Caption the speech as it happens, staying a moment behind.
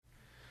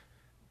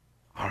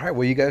right,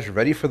 well, you guys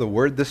ready for the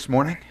word this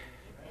morning?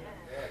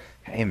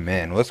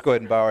 Amen. Let's go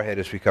ahead and bow our head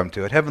as we come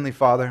to it. Heavenly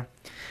Father,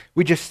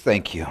 we just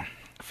thank you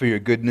for your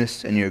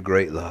goodness and your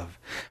great love.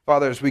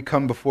 Father, as we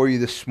come before you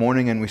this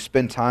morning and we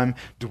spend time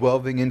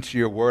delving into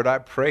your word, I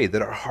pray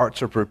that our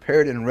hearts are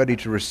prepared and ready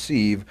to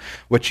receive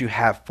what you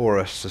have for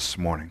us this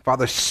morning.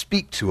 Father,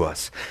 speak to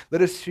us.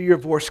 Let us hear your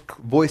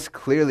voice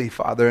clearly,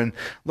 Father. And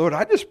Lord,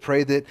 I just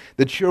pray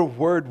that your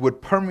word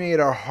would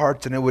permeate our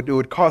hearts and it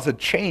would cause a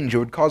change. It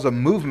would cause a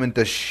movement,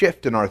 a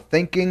shift in our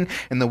thinking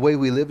and the way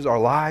we live our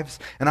lives.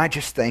 And I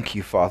just thank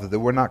you, Father, that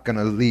we're not going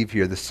to leave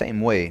here the same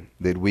way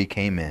that we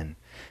came in.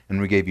 And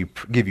we give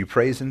you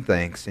praise and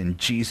thanks in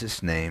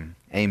Jesus' name.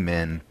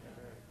 Amen.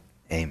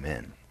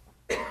 Amen.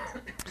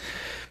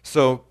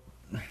 So,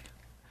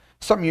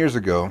 some years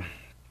ago,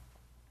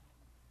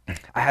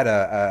 I had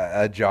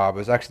a job. It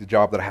was actually the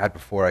job that I had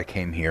before I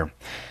came here.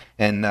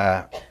 And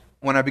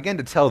when I began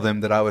to tell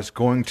them that I was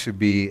going to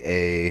be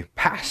a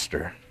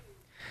pastor,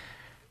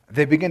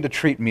 they began to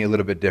treat me a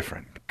little bit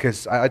different.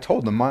 Because I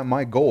told them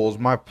my goals,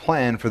 my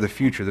plan for the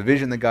future, the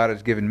vision that God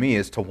has given me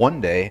is to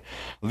one day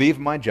leave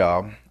my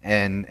job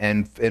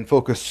and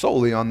focus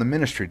solely on the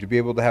ministry, to be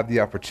able to have the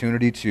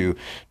opportunity to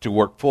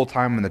work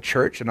full-time in the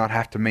church and not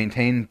have to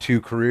maintain two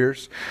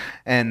careers.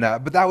 And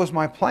but that was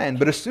my plan.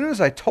 But as soon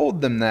as I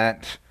told them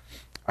that,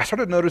 I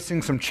started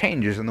noticing some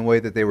changes in the way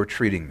that they were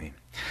treating me.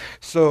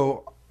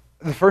 So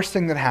the first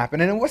thing that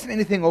happened, and it wasn't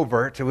anything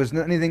overt, it was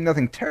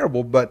nothing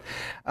terrible, but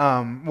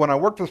when I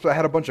worked with, I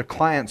had a bunch of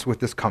clients with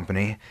this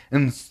company,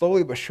 and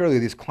slowly but surely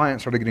these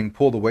clients started getting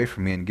pulled away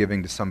from me and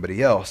giving to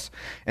somebody else,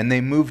 and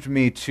they moved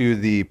me to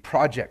the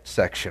project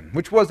section,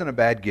 which wasn't a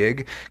bad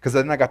gig, because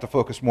then I got to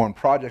focus more on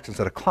projects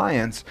instead of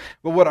clients.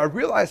 But what I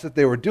realized that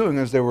they were doing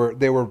is they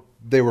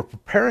were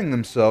preparing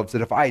themselves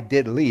that if I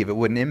did leave, it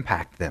wouldn't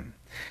impact them.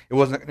 It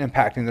wasn't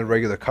impacting the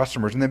regular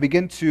customers, and they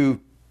began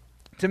to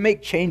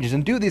make changes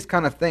and do these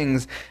kind of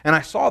things. And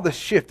I saw the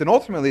shift, and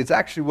ultimately it's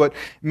actually what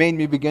made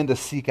me begin to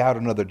seek out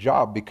another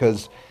job,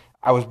 because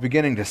I was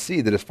beginning to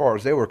see that as far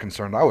as they were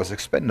concerned, I was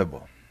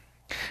expendable,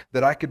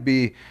 that I could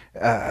be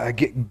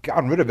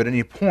gotten rid of at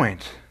any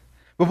point.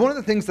 But one of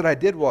the things that I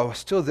did while I was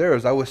still there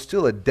is I was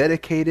still a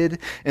dedicated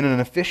and an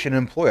efficient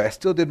employee. I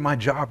still did my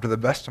job to the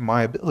best of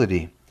my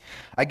ability.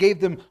 I gave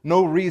them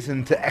no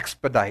reason to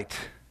expedite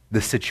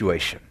the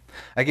situation.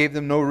 I gave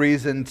them no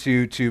reason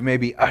to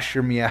maybe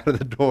usher me out of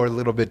the door a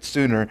little bit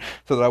sooner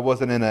so that I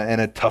wasn't in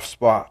a tough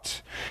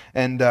spot.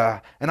 And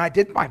I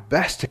did my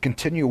best to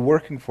continue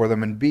working for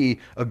them and be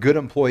a good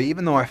employee,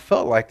 even though I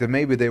felt like that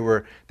maybe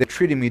they're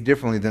treating me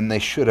differently than they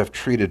should have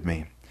treated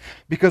me.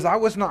 Because I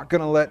was not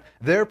going to let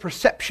their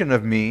perception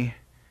of me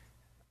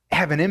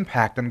have an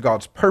impact on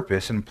God's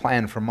purpose and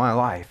plan for my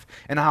life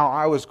and how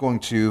I was going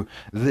to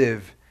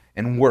live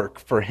and work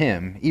for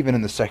Him, even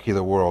in the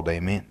secular world.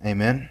 Amen.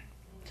 Amen.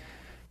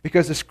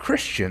 Because as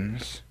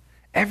Christians,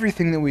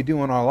 everything that we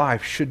do in our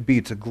life should be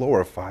to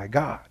glorify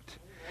God.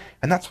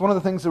 And that's one of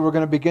the things that we're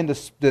going to begin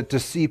to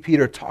see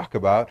Peter talk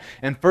about.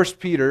 In 1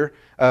 Peter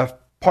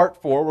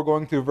part 4, we're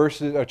going through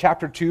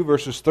chapter 2,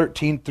 verses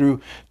 13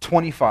 through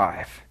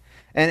 25.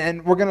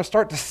 And we're going to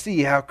start to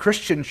see how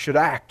Christians should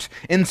act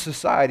in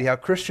society, how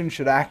Christians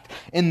should act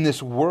in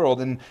this world.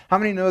 And how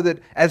many know that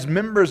as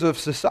members of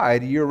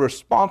society, you're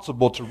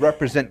responsible to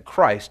represent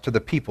Christ to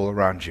the people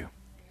around you?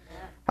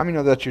 How many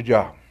know that's your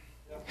job?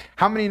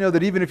 How many know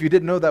that even if you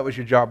didn't know that was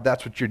your job,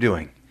 that's what you're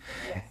doing?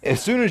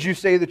 As soon as you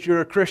say that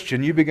you're a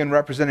Christian, you begin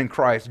representing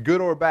Christ,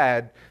 good or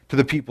bad, to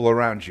the people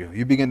around you.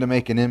 You begin to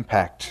make an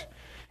impact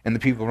in the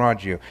people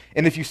around you.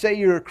 And if you say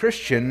you're a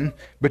Christian,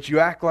 but you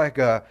act like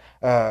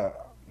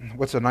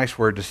what's a nice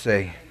word to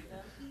say?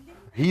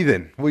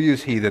 Heathen. We'll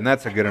use heathen.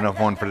 That's a good enough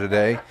one for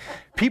today.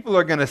 People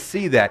are going to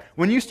see that.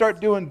 When you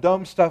start doing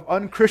dumb stuff,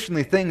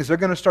 unchristianly things, they're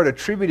going to start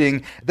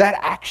attributing that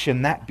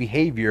action, that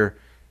behavior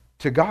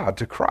to God,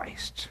 to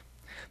Christ.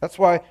 That's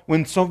why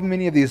when so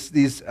many of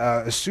these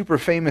super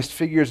famous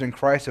figures in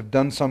Christ have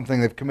done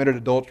something, they've committed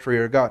adultery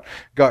or got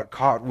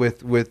caught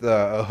with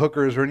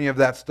hookers or any of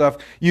that stuff,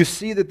 you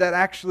see that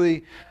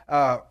actually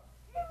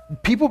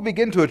people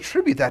begin to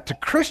attribute that to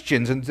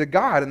Christians and to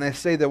God, and they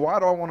say that, why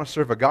do I want to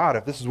serve a God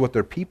if this is what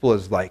their people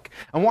is like?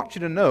 I want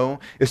you to know,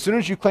 as soon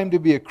as you claim to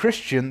be a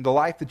Christian, the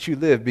life that you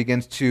live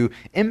begins to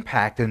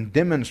impact and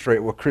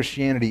demonstrate what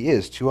Christianity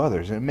is to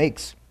others, and it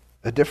makes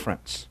a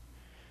difference.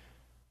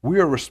 We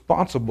are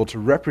responsible to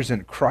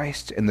represent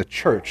Christ and the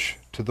church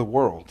to the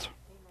world.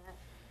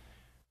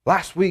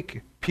 Last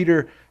week,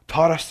 Peter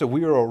taught us that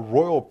we are a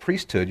royal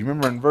priesthood. You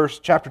remember in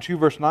chapter 2,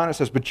 verse 9, it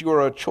says, "But you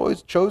are a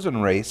chosen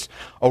race,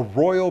 a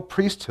royal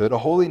priesthood, a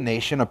holy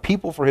nation, a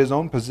people for His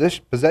own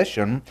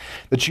possession,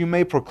 that you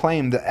may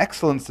proclaim the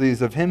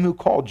excellencies of Him who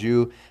called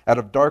you out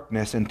of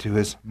darkness into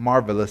His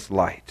marvelous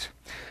light."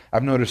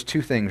 I've noticed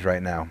two things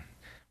right now.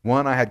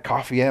 One, I had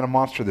coffee and a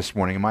Monster this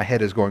morning, and my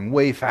head is going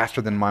way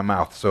faster than my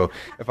mouth. So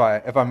if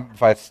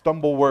I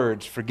stumble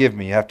words, forgive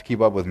me. You have to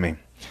keep up with me.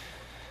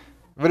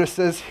 But it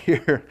says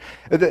here,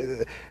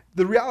 the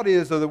reality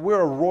is though, that we're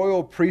a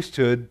royal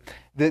priesthood.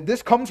 That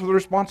this comes with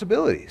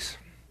responsibilities.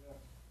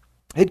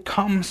 it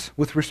comes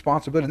with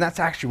responsibility. And that's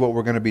actually what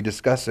we're going to be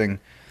discussing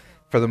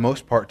for the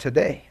most part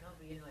today.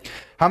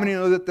 How many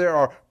know that there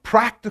are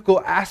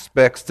practical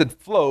aspects that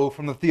flow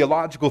from the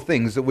theological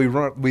things that we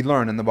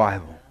learn in the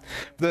Bible?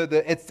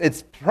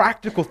 It's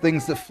practical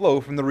things that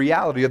flow from the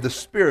reality of the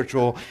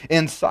spiritual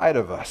inside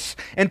of us.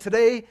 And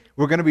today,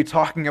 we're going to be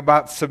talking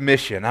about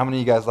submission. How many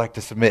of you guys like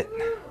to submit?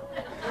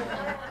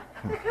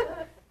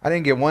 I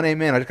didn't get one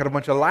amen. I just got a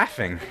bunch of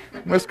laughing.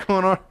 What's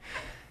going on?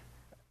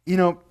 You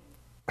know,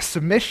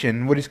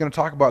 submission, what he's going to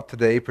talk about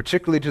today,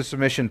 particularly to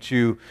submission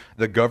to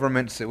the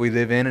governments that we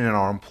live in and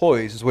our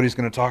employees, is what he's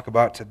going to talk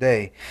about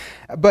today.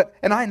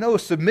 And I know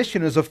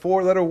submission is a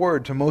four-letter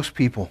word to most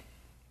people.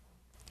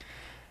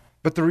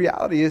 But the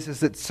reality is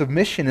that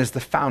submission is the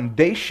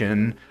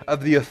foundation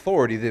of the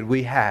authority that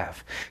we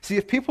have. See,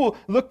 if people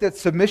looked at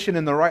submission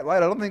in the right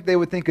light, I don't think they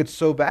would think it's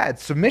so bad.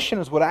 Submission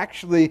is what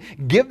actually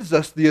gives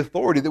us the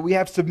authority that we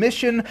have.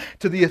 Submission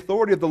to the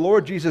authority of the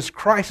Lord Jesus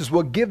Christ is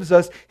what gives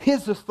us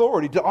His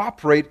authority to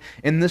operate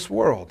in this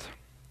world.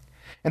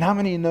 And how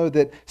many of you know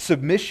that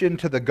submission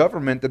to the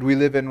government that we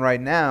live in right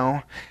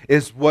now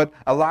is what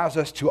allows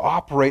us to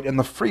operate in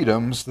the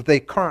freedoms that they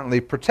currently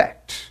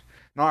protect?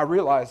 Now, I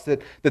realize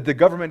that the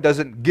government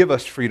doesn't give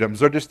us freedoms.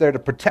 They're just there to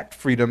protect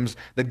freedoms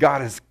that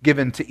God has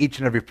given to each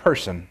and every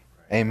person.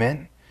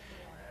 Amen?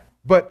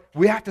 But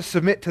we have to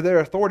submit to their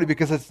authority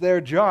because it's their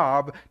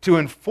job to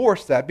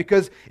enforce that.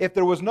 Because if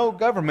there was no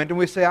government and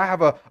we say, I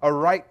have a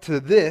right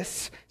to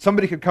this,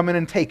 somebody could come in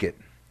and take it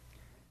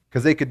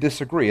because they could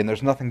disagree and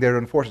there's nothing there to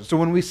enforce it. So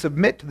when we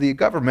submit to the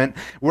government,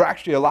 we're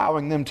actually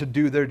allowing them to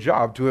do their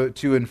job,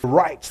 to enforce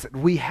rights that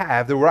we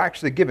have that were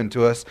actually given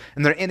to us,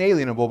 and they're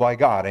inalienable by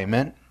God.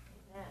 Amen?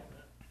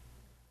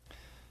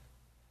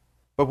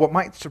 But what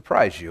might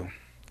surprise you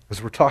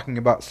as we're talking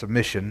about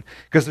submission,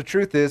 because the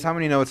truth is, how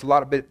many know it's a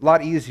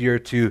lot easier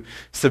to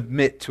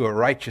submit to a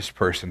righteous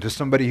person, to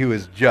somebody who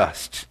is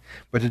just.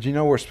 But did you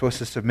know we're supposed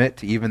to submit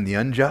to even the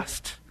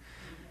unjust?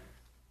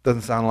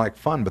 Doesn't sound like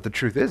fun, but the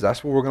truth is,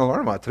 that's what we're going to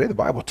learn about today. The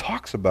Bible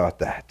talks about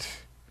that.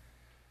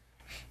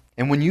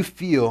 And when you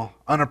feel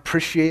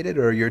unappreciated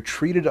or you're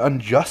treated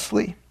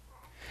unjustly,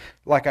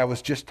 like I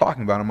was just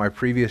talking about in my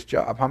previous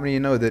job, how many of you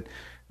know that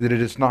it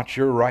is not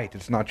your right,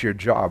 it's not your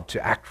job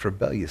to act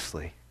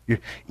rebelliously?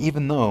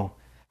 Even though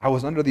I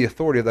was under the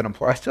authority of that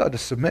employer, I still had to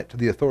submit to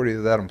the authority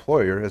of that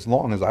employer as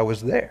long as I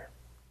was there,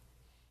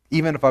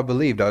 even if I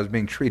believed I was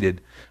being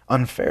treated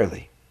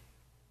unfairly.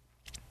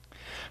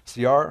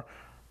 See, our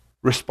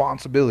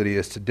responsibility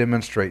is to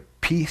demonstrate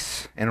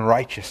peace and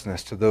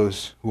righteousness to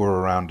those who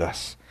are around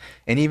us.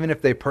 And even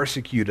if they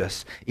persecute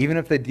us, even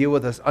if they deal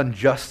with us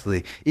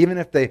unjustly, even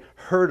if they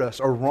hurt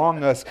us or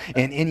wrong us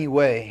in any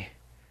way,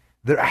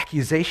 their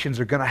accusations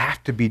are going to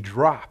have to be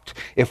dropped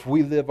if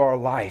we live our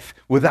life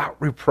without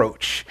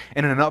reproach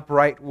and in an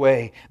upright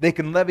way. They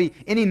can levy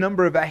any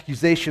number of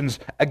accusations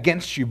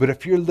against you, but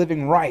if you're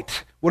living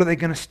right, what are they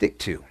going to stick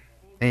to?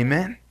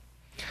 Amen?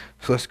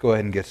 So let's go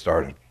ahead and get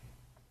started.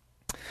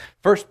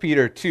 1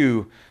 Peter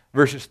 2,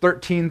 verses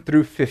 13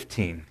 through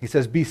 15. He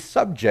says, be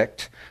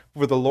subject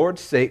for the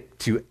Lord's sake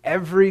to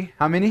every,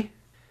 how many?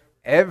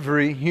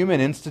 Every human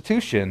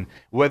institution,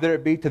 whether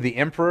it be to the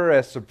emperor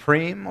as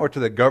supreme or to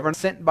the governor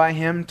sent by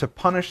him to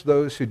punish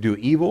those who do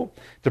evil,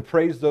 to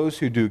praise those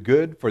who do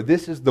good. For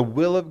this is the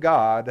will of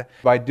God.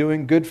 By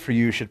doing good for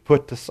you should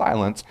put to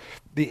silence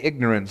the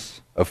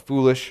ignorance of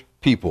foolish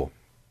people.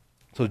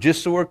 So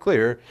just so we're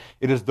clear,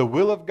 it is the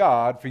will of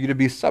God for you to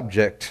be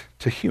subject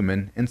to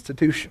human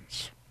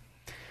institutions.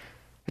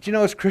 But you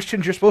know, as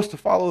Christians, you're supposed to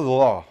follow the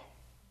law.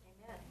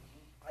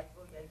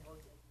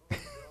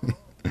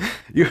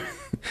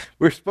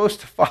 We're supposed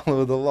to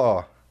follow the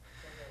law.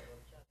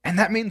 And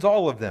that means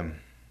all of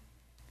them.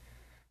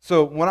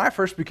 So when I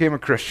first became a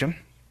Christian,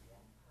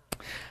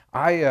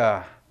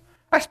 I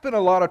spent a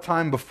lot of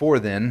time before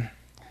then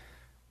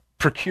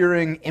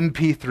procuring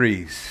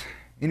MP3s.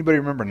 Anybody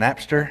remember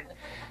Napster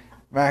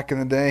back in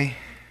the day?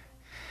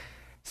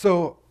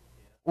 So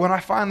when I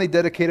finally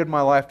dedicated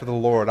my life to the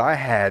Lord, I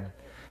had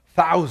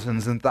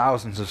thousands and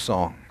thousands of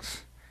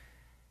songs.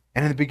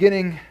 And in the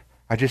beginning,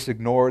 I just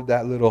ignored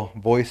that little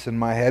voice in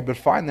my head, but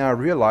finally I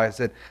realized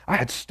that I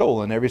had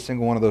stolen every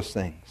single one of those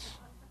things.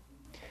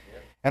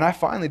 And I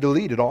finally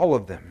deleted all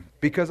of them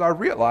because I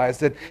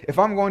realized that if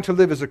I'm going to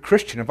live as a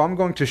Christian, if I'm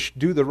going to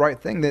do the right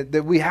thing,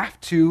 that we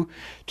have to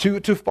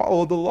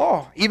follow the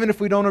law, even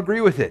if we don't agree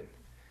with it.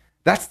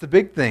 That's the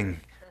big thing.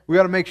 We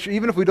got to make sure,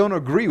 even if we don't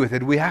agree with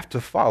it, we have to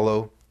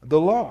follow the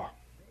law.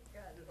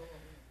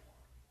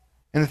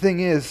 And the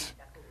thing is,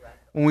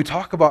 when we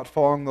talk about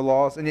following the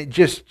laws, and it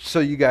just so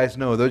you guys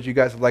know, those of you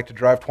guys that like to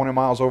drive 20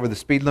 miles over the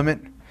speed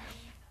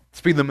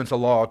limit's a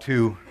law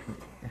too.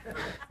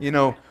 You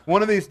know,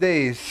 one of these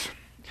days,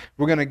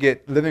 we're going to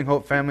get Living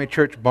Hope Family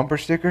Church bumper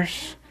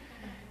stickers,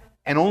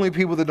 and only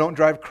people that don't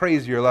drive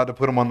crazy are allowed to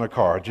put them on their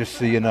car, just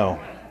so you know.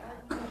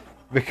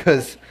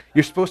 Because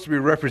you're supposed to be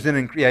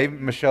representing,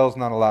 even Michelle's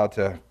not allowed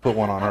to put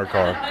one on her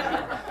car.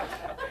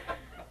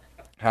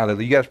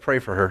 Hallelujah. You guys pray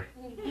for her.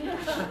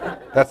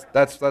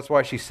 That's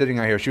why she's sitting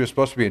out here. She was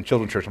supposed to be in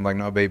children's church. I'm like,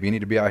 no, baby, you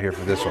need to be out here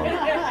for this one.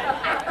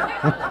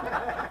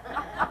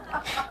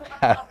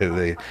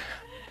 Hallelujah.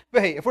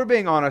 But hey, if we're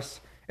being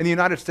honest, in the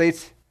United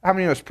States, how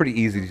many know it's pretty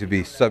easy to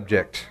be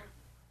subject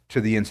to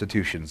the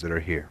institutions that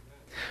are here?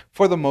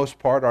 For the most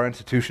part, our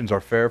institutions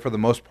are fair. For the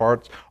most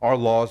part, our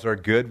laws are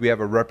good. We have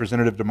a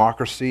representative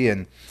democracy,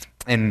 and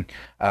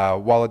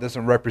while it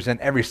doesn't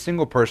represent every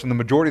single person, the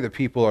majority of the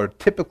people are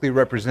typically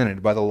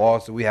represented by the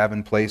laws that we have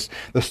in place,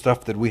 the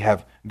stuff that we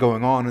have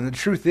going on. And the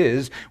truth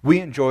is,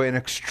 we enjoy an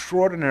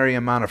extraordinary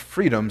amount of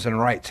freedoms and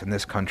rights in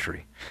this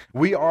country.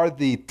 We are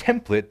the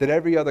template that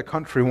every other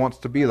country wants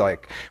to be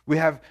like. We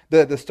have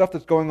the stuff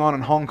that's going on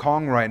in Hong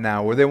Kong right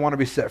now where they want to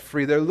be set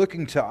free. They're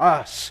looking to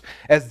us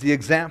as the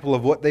example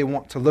of what they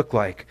want to look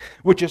like,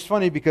 which is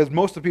funny because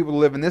most of the people who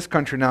live in this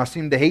country now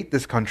seem to hate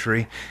this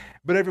country,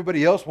 but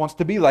everybody else wants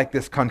to be like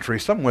this country.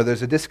 Somewhere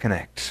there's a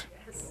disconnect.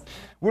 Yes.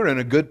 We're in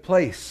a good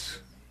place.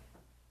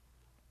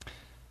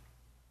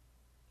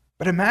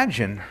 But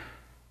imagine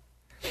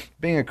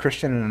being a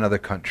Christian in another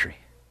country.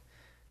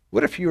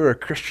 What if you were a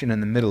Christian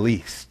in the Middle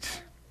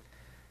East?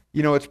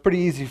 You know, it's pretty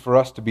easy for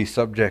us to be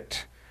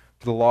subject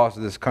to the laws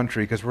of this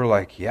country because we're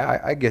like,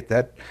 yeah, I get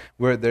that.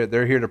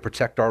 They're here to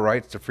protect our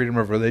rights to freedom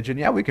of religion.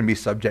 Yeah, we can be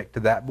subject to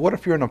that. But what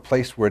if you're in a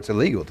place where it's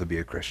illegal to be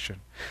a Christian?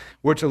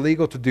 Where it's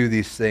illegal to do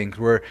these things,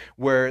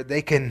 where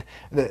they can,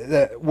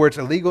 where it's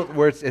illegal,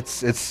 where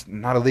it's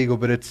not illegal,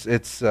 but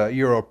it's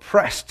you're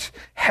oppressed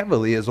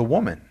heavily as a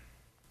woman.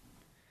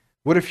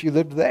 What if you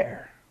lived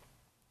there?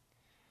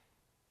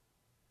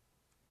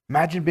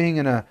 Imagine being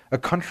in a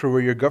country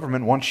where your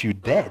government wants you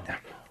dead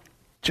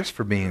just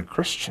for being a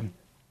Christian.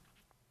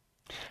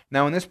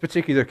 Now, in this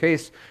particular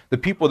case, the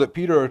people that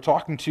Peter are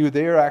talking to,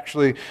 they are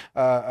actually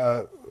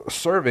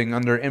serving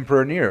under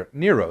Emperor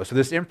Nero. So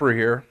this emperor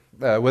here,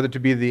 whether to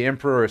be the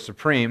emperor or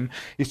supreme,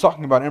 he's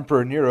talking about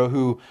Emperor Nero,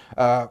 who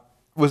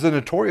was a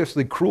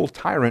notoriously cruel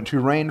tyrant who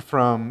reigned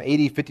from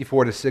AD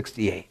 54 to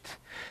 68.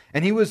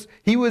 And he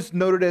was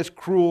noted as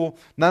cruel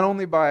not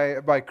only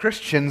by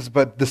Christians,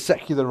 but the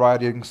secular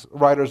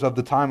writers of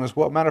the time as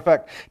well. Matter of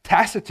fact,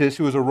 Tacitus,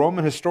 who was a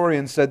Roman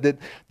historian, said that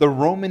the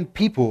Roman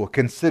people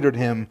considered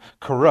him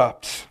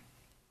corrupt.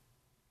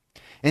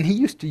 And he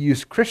used to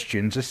use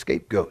Christians as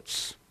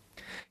scapegoats.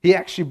 He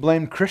actually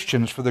blamed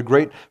Christians for the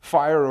great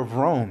fire of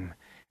Rome,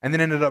 and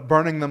then ended up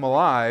burning them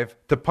alive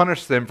to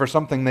punish them for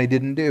something they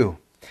didn't do.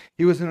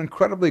 He was an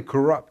incredibly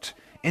corrupt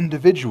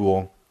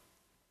individual.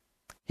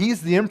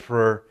 He's the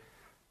emperor.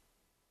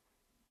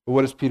 But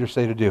what does Peter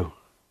say to do?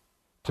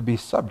 To be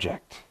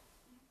subject.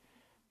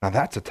 Now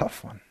that's a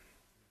tough one.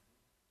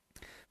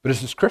 But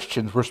as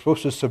Christians, we're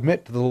supposed to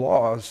submit to the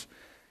laws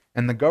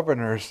and the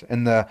governors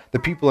and the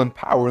people in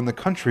power in the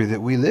country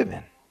that we live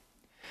in.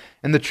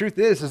 And the truth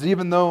is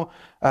even though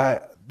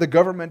the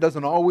government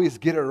doesn't always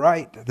get it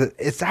right,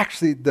 it's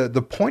actually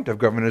the point of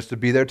government is to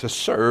be there to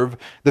serve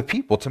the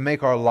people, to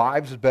make our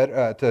lives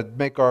better, to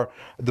make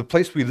the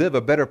place we live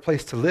a better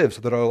place to live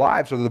so that our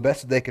lives are the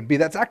best that they can be.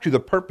 That's actually the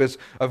purpose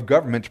of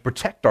government, to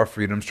protect our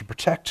freedoms, to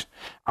protect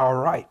our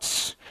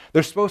rights.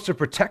 They're supposed to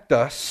protect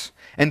us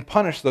and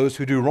punish those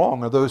who do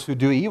wrong or those who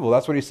do evil.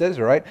 That's what he says,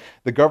 right?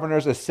 The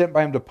governors are sent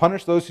by him to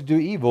punish those who do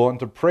evil and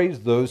to praise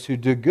those who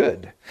do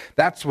good.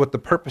 That's what the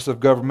purpose of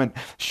government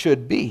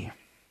should be.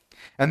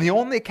 And the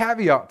only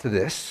caveat to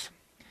this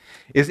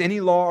is any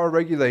law or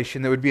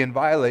regulation that would be in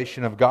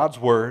violation of God's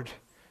word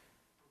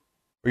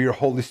or your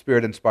Holy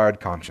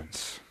Spirit-inspired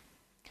conscience.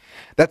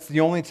 That's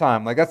the only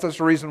time. That's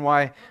the reason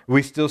why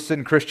we still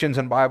send Christians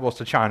and Bibles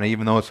to China,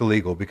 even though it's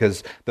illegal,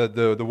 because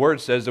the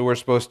word says that we're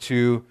supposed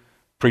to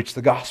preach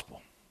the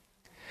gospel.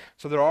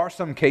 So there are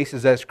some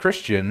cases as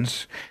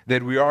Christians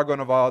that we are going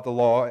to violate the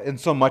law in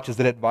so much as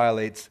that it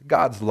violates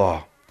God's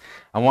law.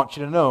 I want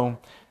you to know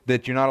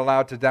that you're not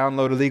allowed to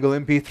download illegal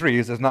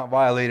MP3s. Does not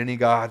violate any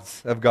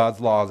of God's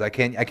laws. I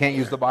can't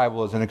use the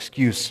Bible as an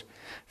excuse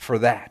for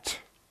that.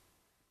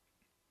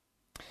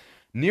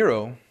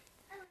 Nero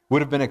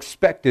would have been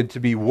expected to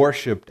be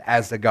worshipped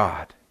as a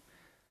god.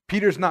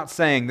 Peter's not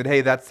saying that,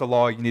 hey, that's the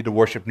law, you need to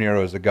worship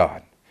Nero as a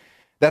god.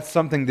 That's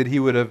something that he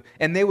would have,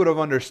 and they would have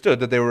understood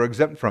that they were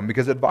exempt from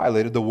because it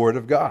violated the word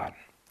of God.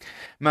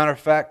 Matter of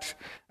fact,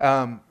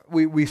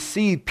 we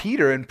see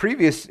Peter in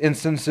previous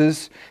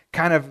instances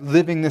kind of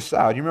living this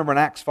out. You remember in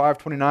Acts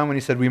 5:29 when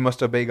he said we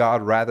must obey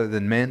God rather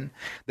than men?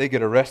 They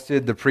get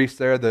arrested. The priest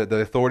there, the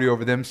authority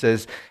over them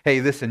says,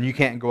 hey, listen, you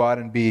can't go out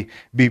and be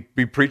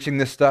preaching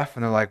this stuff.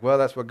 And they're like, well,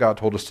 that's what God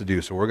told us to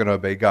do, so we're going to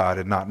obey God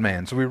and not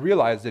man. So we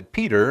realize that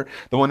Peter,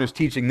 the one who's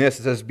teaching this,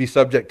 it says be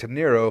subject to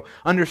Nero,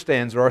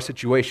 understands there are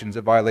situations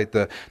that violate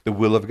the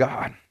will of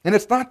God. And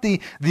it's not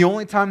the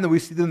only time that we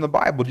see that in the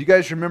Bible. Do you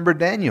guys remember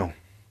Daniel?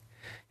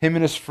 Him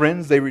and his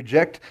friends, they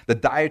reject the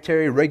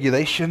dietary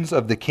regulations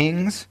of the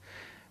king.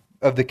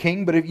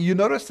 But if you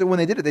notice that when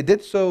they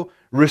did so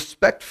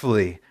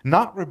respectfully,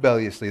 not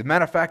rebelliously. As a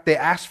matter of fact, they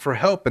asked for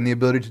help and the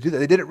ability to do that.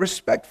 They did it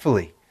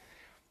respectfully.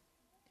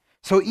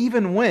 So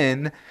even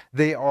when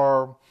they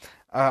are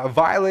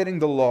violating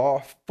the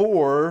law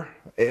for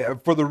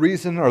the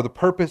reason or the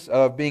purpose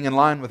of being in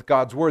line with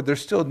God's word, they're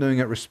still doing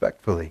it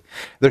respectfully.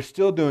 They're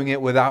still doing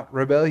it without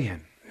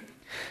rebellion.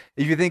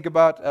 If you think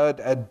about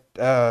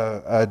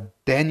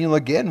Daniel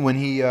again, when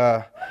he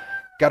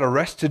got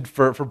arrested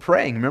for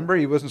praying. Remember,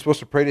 he wasn't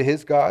supposed to pray to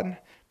his God,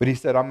 but he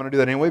said, I'm going to do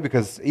that anyway,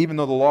 because even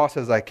though the law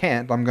says I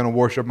can't, I'm going to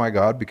worship my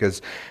God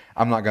because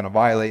I'm not going to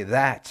violate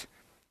that.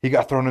 He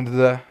got thrown into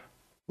the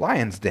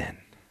lion's den.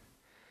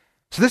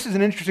 So this is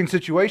an interesting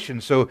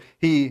situation. So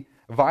he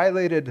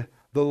violated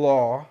the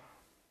law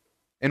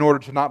in order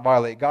to not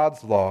violate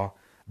God's law,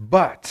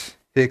 but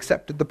he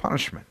accepted the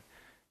punishment.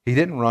 He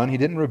didn't run, he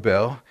didn't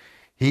rebel.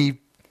 He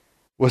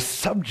was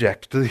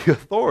subject to the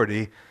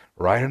authority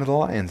right into the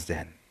lion's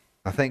den.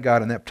 I thank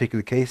God in that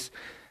particular case,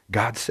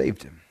 God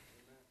saved him.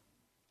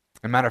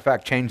 As a matter of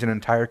fact, changed an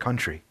entire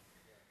country.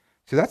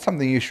 See, that's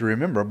something you should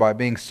remember. By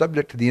being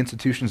subject to the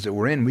institutions that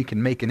we're in, we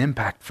can make an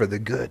impact for the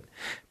good.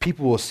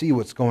 People will see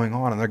what's going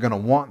on, and they're going to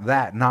want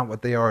that, not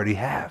what they already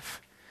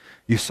have.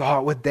 You saw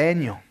it with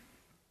Daniel.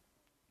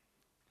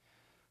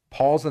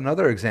 Paul's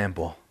another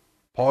example.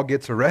 Paul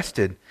gets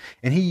arrested,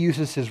 and he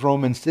uses his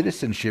Roman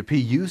citizenship. He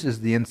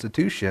uses the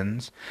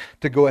institutions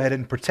to go ahead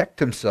and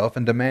protect himself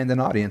and demand an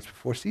audience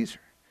before Caesar.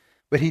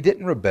 But he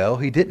didn't rebel.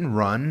 He didn't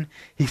run.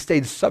 He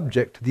stayed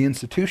subject to the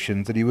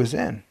institutions that he was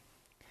in.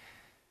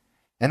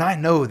 And I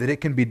know that it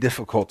can be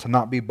difficult to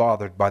not be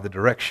bothered by the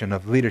direction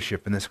of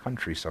leadership in this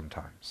country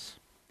sometimes.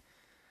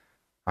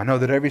 I know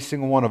that every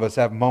single one of us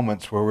have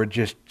moments where we're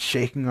just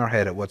shaking our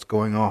head at what's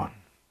going on.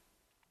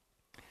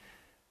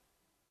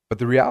 But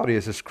the reality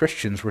is, as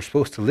Christians, we're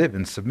supposed to live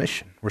in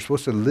submission. We're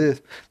supposed to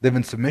live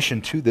in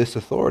submission to this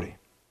authority.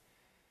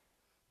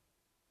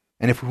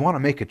 And if we want to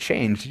make a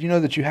change, did you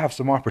know that you have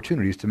some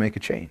opportunities to make a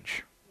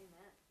change?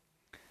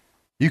 Amen.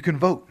 You can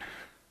vote.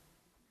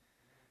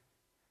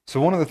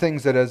 So one of the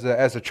things that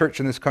as a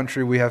church in this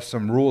country, we have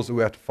some rules that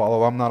we have to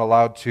follow. I'm not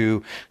allowed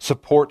to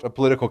support a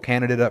political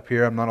candidate up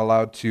here. I'm not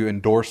allowed to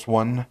endorse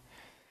one.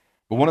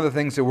 But one of the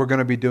things that we're going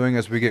to be doing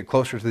as we get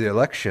closer to the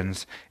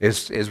elections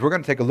is we're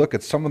going to take a look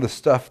at some of the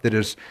stuff that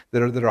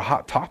are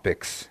hot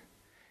topics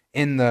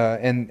in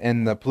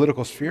the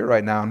political sphere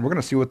right now, and we're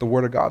going to see what the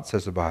Word of God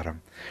says about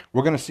them.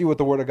 We're going to see what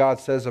the Word of God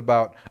says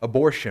about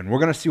abortion. We're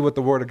going to see what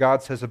the Word of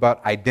God says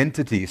about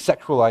identity,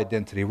 sexual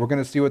identity. We're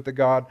going to see what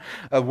the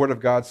Word of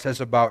God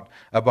says about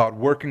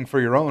working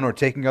for your own or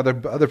taking other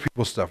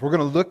people's stuff. We're going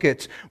to look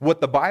at what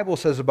the Bible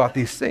says about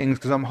these things,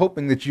 because I'm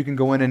hoping that you can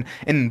go in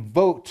and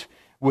vote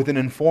with an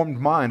informed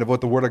mind of what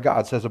the Word of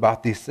God says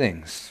about these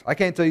things. I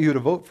can't tell you who to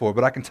vote for,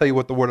 but I can tell you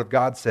what the Word of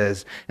God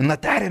says, and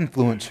let that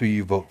influence who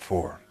you vote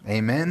for.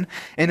 Amen?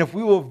 And if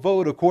we will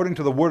vote according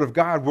to the Word of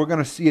God, we're going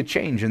to see a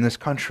change in this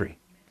country.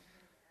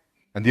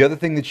 And the other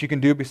thing that you can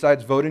do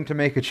besides voting to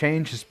make a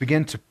change is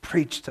begin to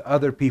preach to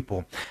other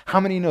people. How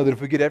many know that if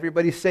we get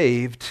everybody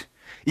saved,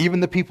 even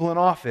the people in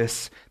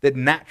office, that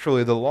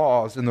naturally the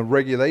laws and the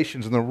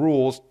regulations and the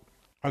rules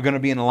are going to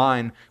be in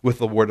line with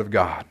the Word of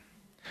God?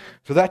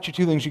 So that's your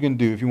two things you can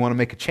do if you want to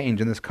make a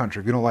change in this country,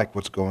 if you don't like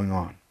what's going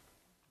on.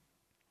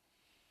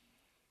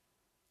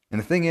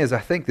 And the thing is, I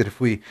think that if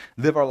we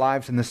live our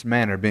lives in this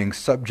manner, being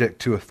subject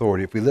to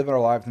authority, if we live our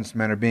lives in this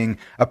manner, being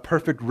a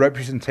perfect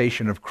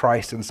representation of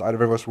Christ inside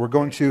of us, we're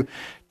going to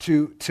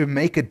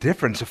make a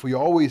difference. If we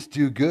always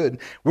do good,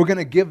 we're going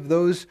to give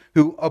those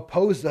who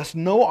oppose us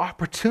no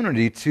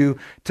opportunity to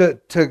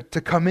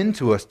come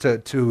into us,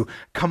 to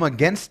come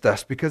against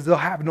us, because they'll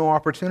have no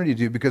opportunity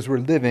to, because we're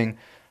living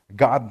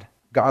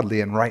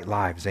godly and right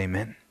lives.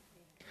 Amen.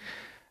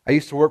 I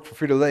used to work for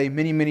Frito-Lay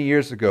many, many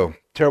years ago.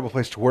 Terrible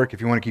place to work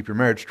if you want to keep your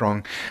marriage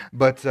strong.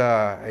 But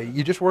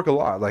you just work a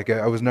lot. Like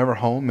I was never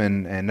home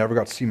and never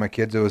got to see my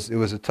kids. It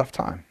was a tough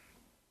time.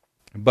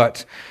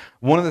 But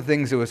one of the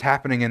things that was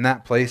happening in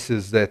that place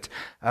is that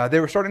they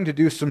were starting to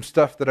do some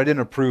stuff that I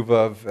didn't approve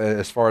of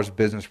as far as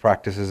business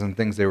practices and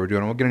things they were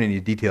doing. I won't get into any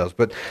details,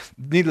 but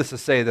needless to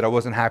say that I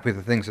wasn't happy with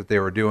the things that they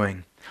were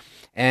doing.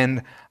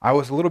 And I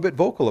was a little bit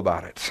vocal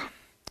about it.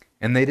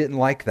 And they didn't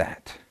like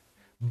that.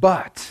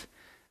 But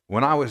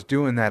when I was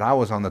doing that, I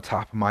was on the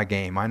top of my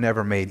game. I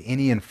never made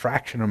any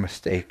infraction or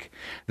mistake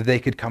that they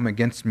could come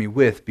against me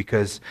with,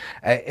 because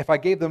if I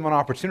gave them an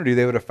opportunity,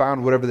 they would have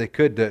found whatever they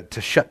could to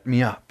shut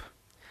me up.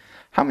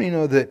 How many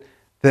know that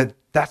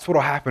that's what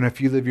will happen if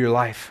you live your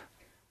life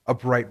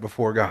upright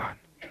before God?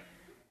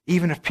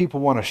 Even if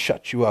people want to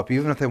shut you up,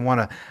 even if they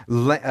want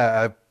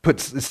to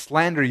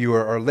slander you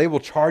or label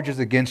charges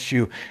against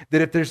you,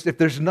 that if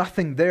there's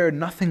nothing there,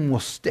 nothing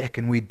will stick,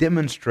 and we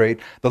demonstrate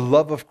the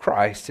love of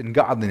Christ and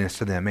godliness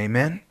to them.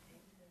 Amen?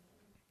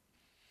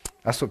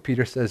 That's what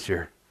Peter says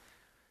here.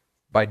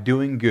 By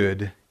doing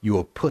good, you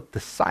will put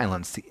to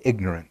silence the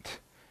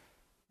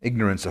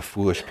ignorance of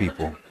foolish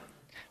people.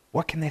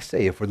 What can they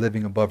say if we're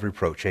living above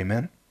reproach?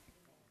 Amen?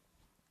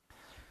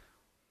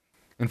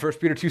 In 1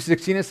 Peter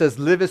 2:16 it says,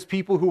 live as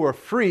people who are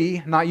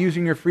free, not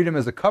using your freedom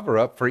as a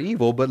cover-up for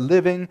evil, but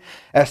living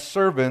as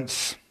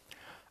servants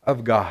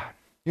of God.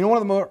 You know,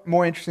 one of the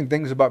more interesting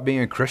things about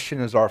being a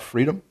Christian is our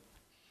freedom.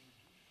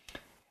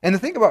 And the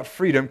thing about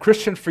freedom,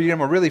 Christian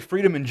freedom, or really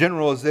freedom in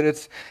general, is that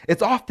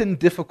it's often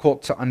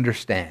difficult to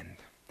understand.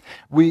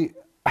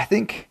 I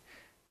think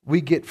we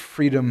get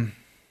freedom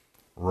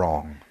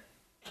wrong.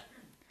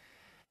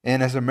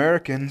 And as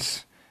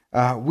Americans,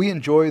 we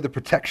enjoy the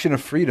protection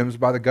of freedoms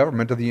by the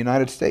government of the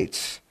United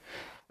States.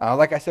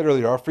 Like I said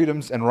earlier, our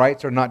freedoms and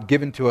rights are not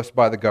given to us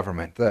by the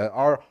government.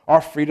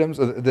 Our freedoms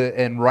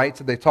and rights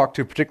that they talk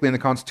to, particularly in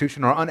the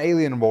Constitution, are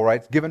unalienable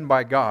rights given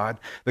by God.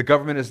 The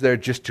government is there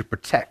just to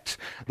protect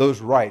those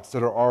rights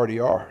that are already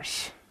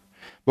ours.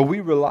 But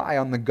we rely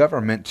on the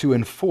government to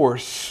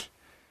enforce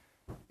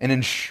and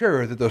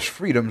ensure that those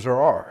freedoms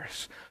are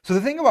ours. So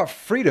the thing about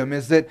freedom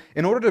is that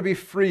in order to be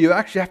free, you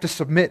actually have to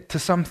submit to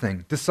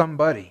something, to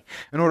somebody,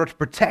 in order to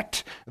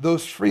protect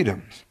those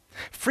freedoms.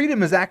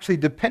 Freedom is actually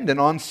dependent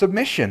on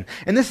submission.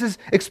 And this is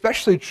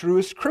especially true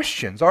as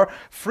Christians. Our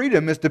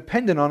freedom is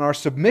dependent on our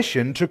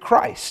submission to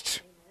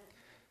Christ.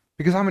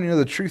 Because how many know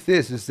the truth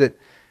is that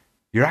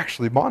you're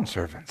actually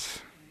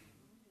bondservants?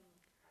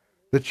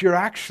 That you're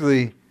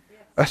actually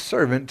a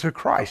servant to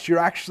Christ. You're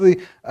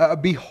actually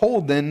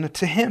beholden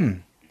to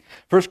Him.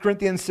 1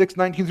 Corinthians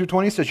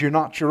 6:19-20 says, you're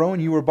not your own,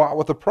 you were bought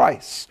with a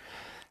price.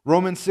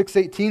 Romans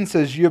 6:18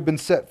 says, you have been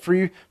set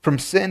free from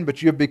sin,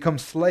 but you have become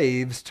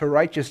slaves to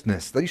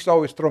righteousness. That used to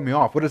always throw me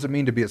off. What does it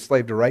mean to be a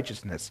slave to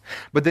righteousness?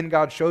 But then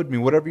God showed me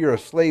whatever you're a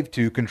slave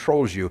to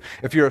controls you.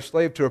 If you're a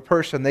slave to a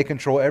person, they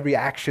control every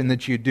action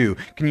that you do.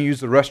 Can you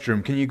use the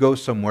restroom? Can you go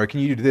somewhere? Can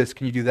you do this?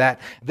 Can you do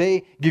that?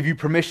 They give you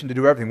permission to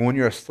do everything. When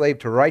you're a slave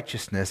to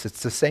righteousness,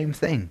 it's the same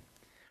thing.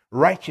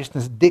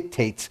 Righteousness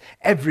dictates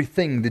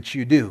everything that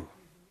you do.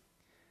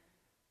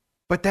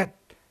 But that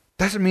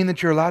doesn't mean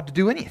that you're allowed to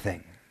do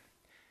anything.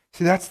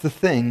 See, that's the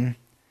thing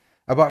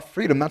about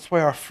freedom. That's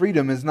why our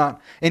freedom is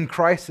not, in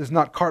Christ, is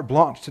not carte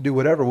blanche to do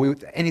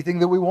anything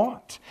that we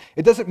want.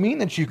 It doesn't mean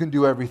that you can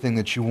do everything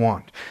that you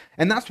want.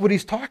 And that's what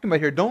he's talking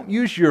about here. Don't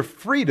use your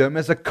freedom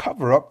as a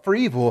cover-up for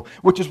evil,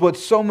 which is what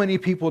so many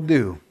people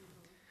do.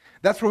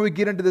 That's where we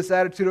get into this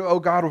attitude of, oh,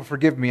 God will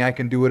forgive me. I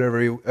can do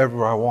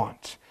whatever I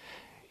want.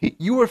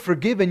 You were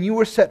forgiven, you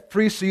were set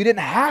free, so you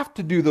didn't have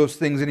to do those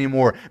things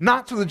anymore.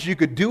 Not so that you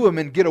could do them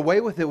and get away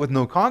with it with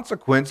no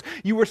consequence.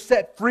 You were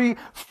set free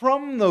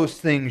from those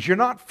things. You're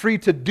not free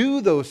to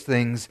do those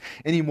things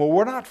anymore.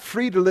 We're not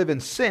free to live in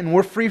sin.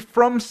 We're free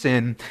from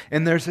sin,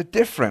 and there's a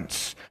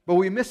difference. But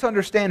we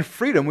misunderstand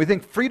freedom. We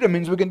think freedom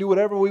means we can do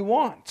whatever we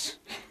want.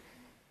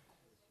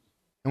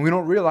 And we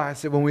don't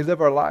realize that when we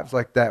live our lives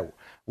like that,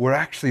 we're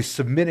actually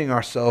submitting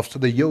ourselves to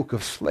the yoke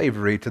of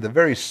slavery, to the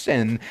very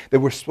sin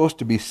that we're supposed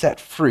to be set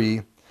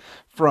free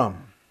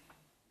from.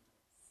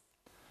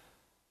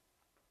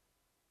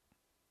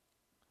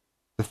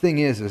 The thing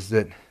is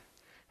that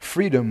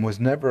freedom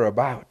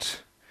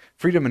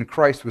in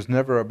Christ was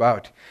never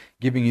about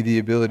giving you the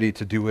ability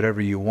to do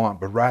whatever you want,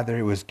 but rather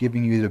it was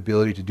giving you the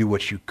ability to do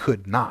what you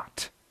could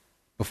not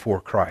before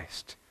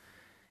Christ.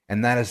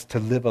 And that is to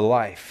live a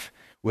life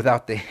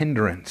without the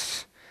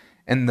hindrance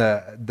and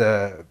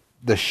the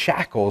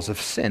shackles of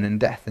sin and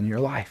death in your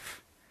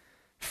life.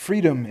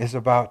 Freedom is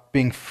about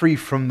being free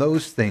from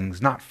those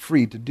things, not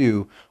free to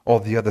do all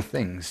the other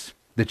things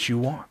that you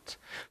want.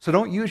 So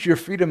don't use your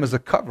freedom as a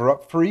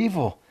cover-up for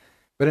evil,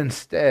 but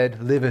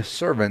instead live as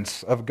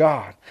servants of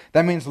God.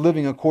 That means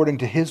living according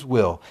to His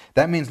will.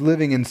 That means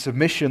living in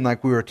submission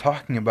like we were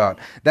talking about.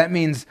 That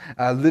means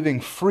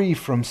living free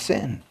from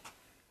sin.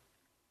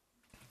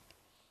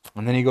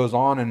 And then he goes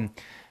on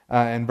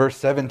in verse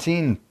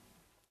 17,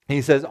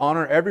 he says,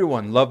 honor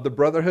everyone, love the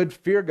brotherhood,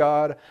 fear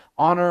God,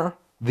 honor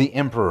the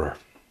emperor.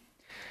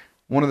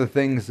 One of the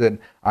things that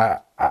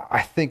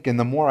I think, and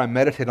the more I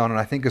meditate on it,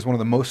 I think is one of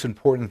the most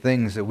important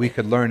things that we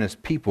could learn as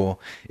people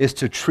is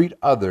to treat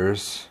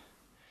others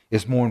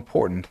is more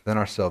important than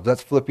ourselves.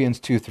 That's Philippians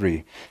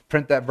 2:3.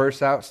 Print that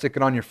verse out, stick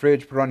it on your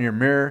fridge, put it on your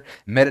mirror,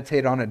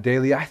 meditate on it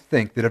daily. I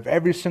think that if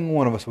every single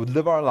one of us would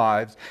live our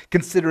lives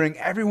considering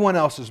everyone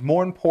else is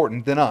more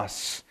important than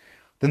us,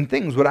 then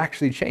things would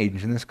actually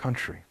change in this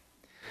country.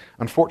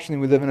 Unfortunately,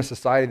 we live in a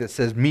society that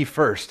says, me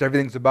first,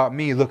 everything's about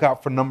me, look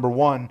out for number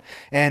one,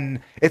 and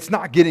it's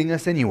not getting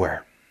us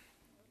anywhere.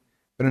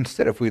 But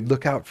instead, if we'd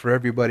look out for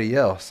everybody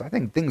else, I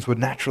think things would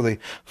naturally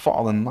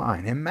fall in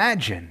line.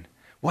 Imagine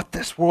what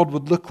this world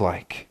would look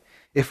like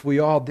if we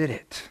all did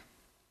it.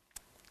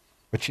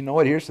 But you know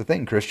what? Here's the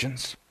thing,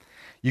 Christians.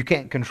 You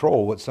can't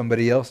control what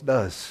somebody else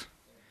does,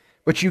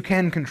 but you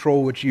can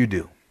control what you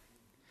do.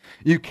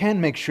 You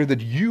can make sure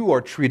that you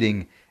are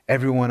treating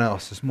everyone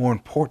else as more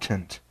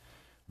important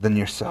than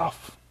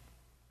yourself.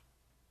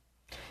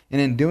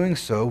 And in doing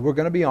so, we're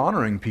going to be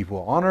honoring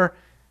people. Honor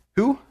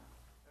who?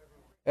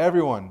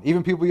 Everyone.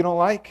 Even people you don't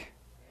like?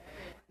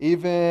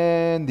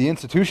 Even the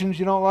institutions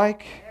you don't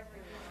like?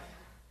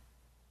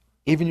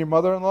 Even your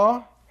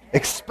mother-in-law?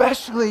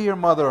 Especially your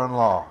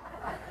mother-in-law.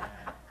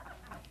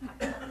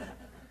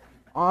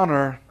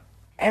 Honor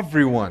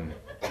everyone.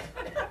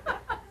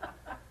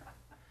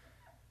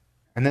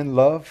 And then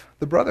love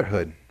the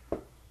brotherhood.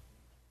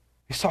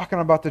 He's talking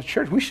about the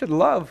church. We should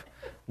love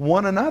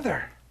one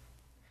another.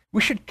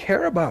 We should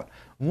care about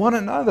one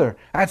another.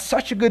 I had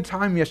such a good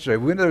time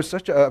yesterday. There was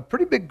such a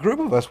pretty big group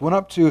of us went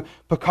up to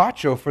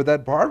Picacho for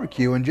that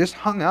barbecue and just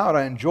hung out.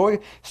 I enjoy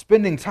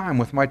spending time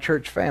with my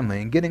church family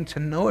and getting to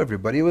know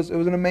everybody. It was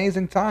an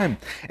amazing time.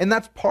 And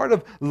that's part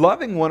of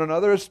loving one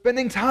another, is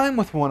spending time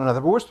with one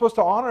another. But we're supposed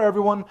to honor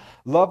everyone,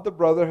 love the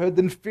brotherhood,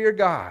 then fear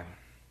God.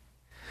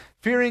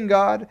 Fearing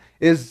God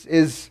is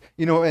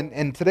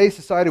in today's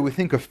society we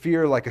think of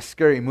fear like a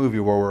scary movie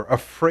where we're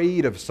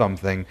afraid of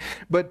something.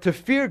 But to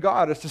fear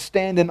God is to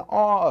stand in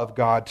awe of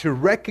God, to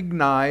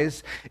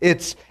recognize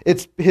it's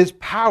His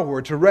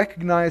power, to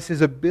recognize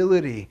His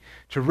ability,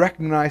 to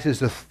recognize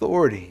His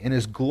authority and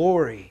His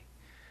glory.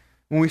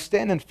 When we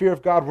stand in fear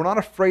of God, we're not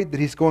afraid that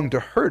He's going to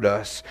hurt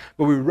us,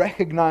 but we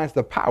recognize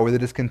the power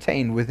that is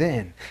contained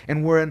within.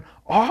 And we're in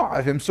awe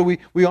of Him. So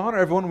we honor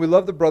everyone. We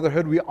love the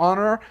brotherhood. We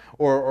honor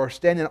or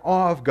stand in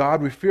awe of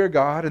God. We fear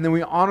God. And then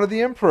we honor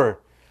the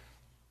emperor.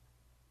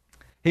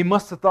 He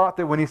must have thought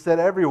that when he said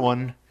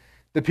everyone,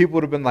 the people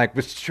would have been like,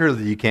 but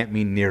surely you can't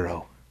mean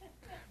Nero.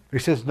 But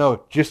he says,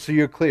 no, just so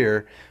you're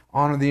clear,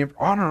 honor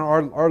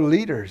our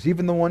leaders,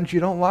 even the ones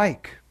you don't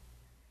like.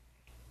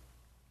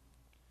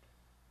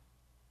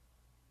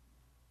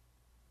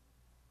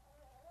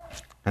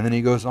 And then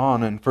he goes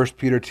on in 1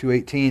 Peter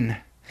 2:18.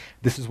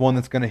 This is one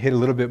that's going to hit a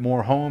little bit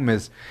more home,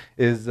 is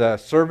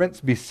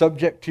servants, be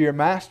subject to your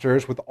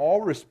masters with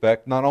all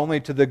respect, not only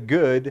to the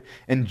good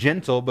and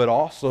gentle, but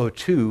also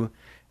to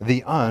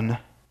the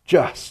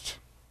unjust.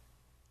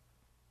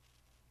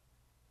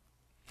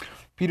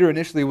 Peter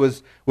initially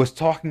was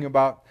talking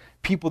about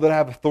people that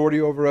have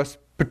authority over us,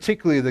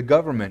 particularly the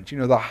government,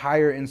 the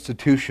higher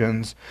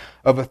institutions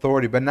of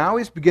authority. But now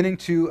he's beginning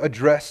to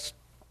address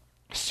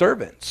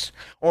servants,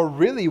 or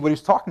really what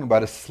he's talking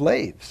about is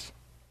slaves.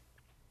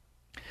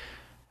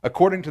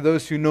 According to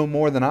those who know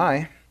more than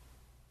I,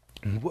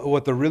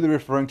 what they're really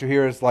referring to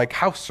here is like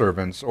house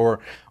servants or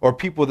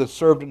people that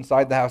served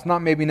inside the house,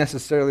 not maybe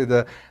necessarily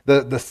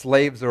the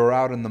slaves that were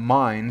out in the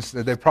mines.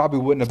 They probably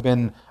wouldn't have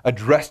been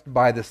addressed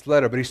by this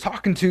letter, but he's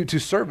talking to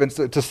servants,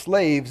 to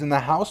slaves in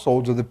the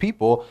households of the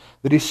people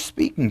that he's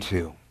speaking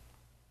to.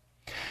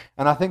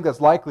 And I think that's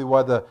likely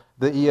why the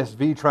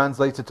ESV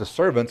translates it to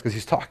servants, because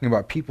he's talking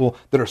about people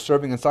that are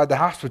serving inside the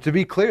house. But to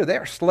be clear, they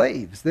are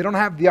slaves. They don't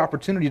have the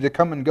opportunity to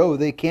come and go.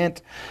 They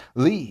can't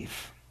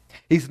leave.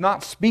 He's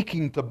not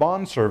speaking to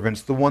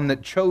bondservants, the one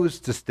that chose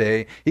to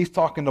stay. He's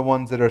talking to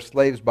ones that are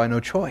slaves by no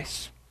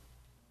choice.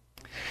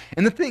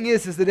 And the thing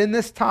is that in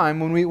this time,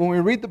 when we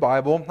read the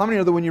Bible, how many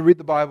know that when you read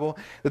the Bible,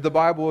 that the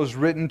Bible is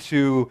written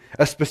to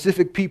a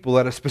specific people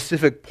at a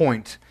specific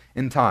point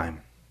in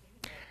time?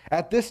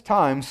 At this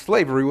time,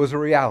 slavery was a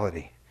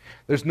reality.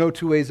 There's no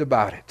two ways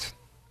about it.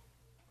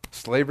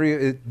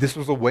 Slavery, this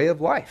was a way of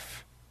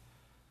life.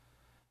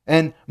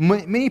 And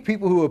many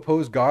people who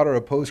oppose God or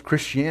oppose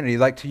Christianity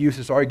like to use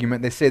this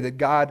argument. They say that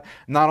God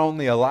not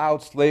only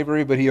allowed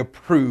slavery, but He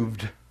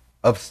approved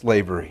of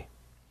slavery.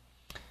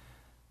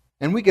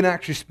 And we can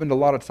actually spend a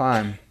lot of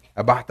time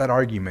about that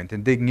argument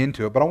and digging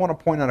into it. But I want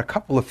to point out a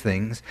couple of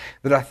things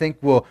that I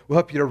think will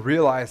help you to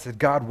realize that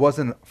God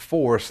wasn't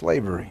for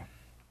slavery.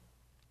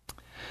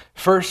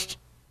 First,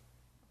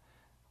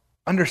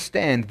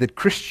 understand that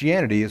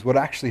Christianity is what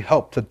actually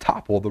helped to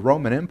topple the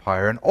Roman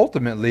Empire and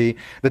ultimately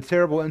the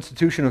terrible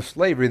institution of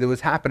slavery that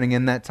was happening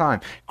in that time.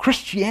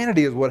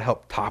 Christianity is what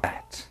helped top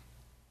that.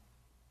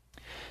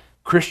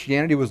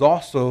 Christianity was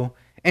also,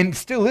 and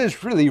still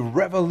is really,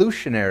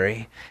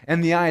 revolutionary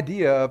in the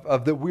idea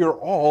of that we are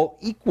all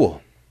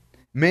equal.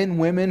 Men,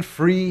 women,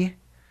 free,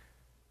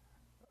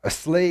 a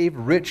slave,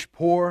 rich,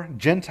 poor,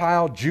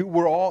 Gentile, Jew,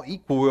 we're all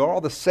equal. We're all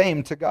the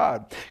same to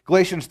God.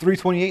 Galatians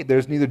 3:28,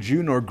 there's neither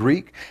Jew nor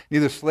Greek,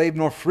 neither slave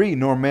nor free,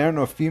 nor male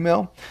nor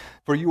female,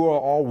 for you are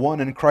all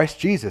one in Christ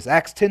Jesus.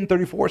 Acts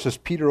 10:34 says,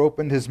 Peter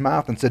opened his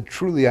mouth and said,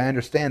 truly I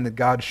understand that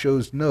God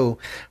shows no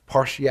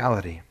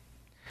partiality.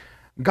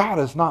 God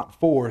is not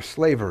for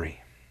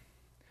slavery.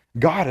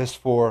 God is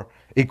for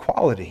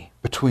equality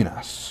between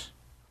us.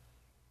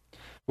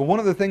 But one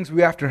of the things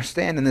we have to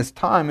understand in this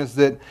time is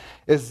that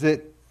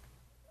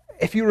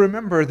if you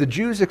remember, the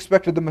Jews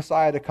expected the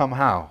Messiah to come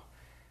how?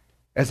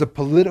 As a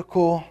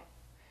political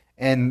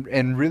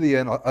and really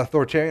an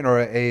authoritarian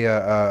or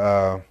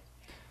a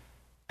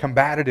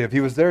combative. He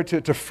was there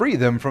to free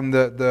them from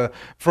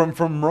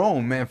from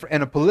Rome and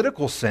in a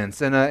political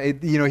sense.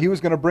 And he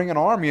was going to bring an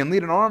army and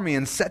lead an army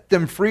and set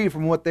them free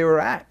from what they were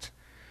at.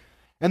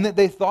 And that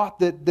they thought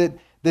that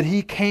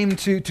He came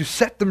to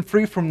set them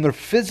free from their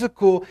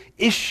physical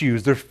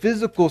issues, their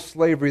physical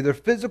slavery, their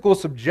physical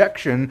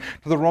subjection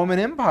to the Roman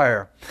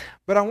Empire.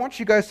 But I want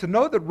you guys to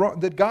know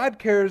that God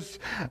cares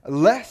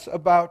less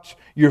about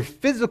your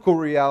physical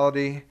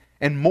reality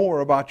and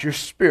more about your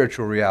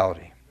spiritual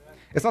reality.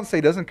 It's not to say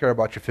He doesn't care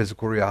about your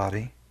physical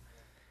reality,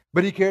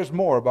 but He cares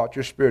more about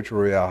your spiritual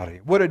reality.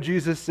 What did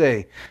Jesus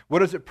say? What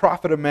does it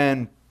profit a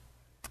man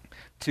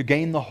to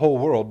gain the whole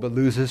world but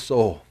lose his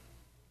soul?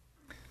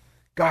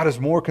 God is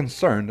more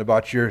concerned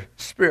about your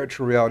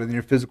spiritual reality than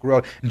your physical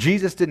reality.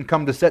 Jesus didn't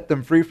come to set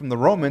them free from the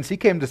Romans. He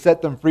came to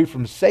set them free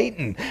from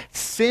Satan.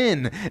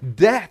 sin,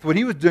 death. What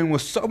he was doing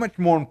was so much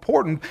more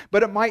important,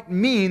 but it might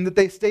mean that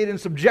they stayed in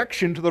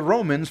subjection to the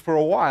Romans for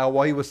a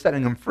while he was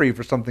setting them free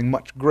for something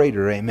much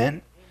greater.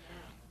 Amen?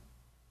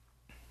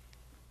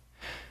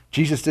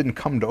 Jesus didn't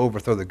come to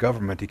overthrow the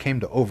government. He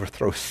came to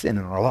overthrow sin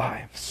in our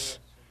lives,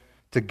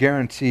 to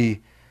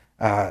guarantee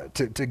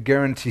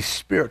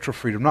spiritual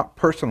freedom, not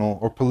personal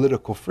or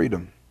political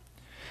freedom.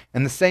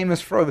 And the same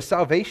is for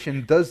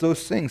salvation does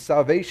those things.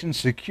 Salvation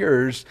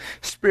secures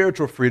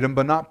spiritual freedom,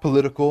 but not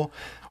political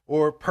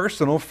or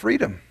personal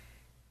freedom.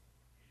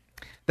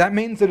 That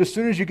means that as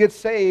soon as you get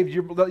saved,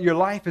 your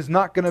life is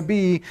not going to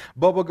be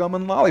bubblegum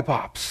and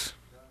lollipops.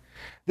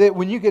 That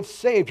when you get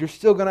saved, you're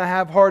still going to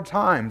have hard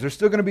times. There's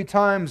still going to be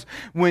times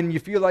when you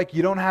feel like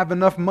you don't have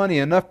enough money,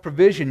 enough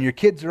provision. Your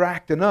kids are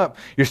acting up.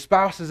 Your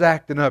spouse is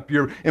acting up.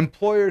 Your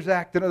employer's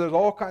acting up.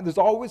 There's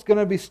always going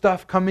to be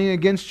stuff coming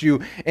against you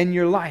in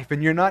your life,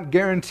 and you're not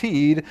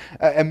guaranteed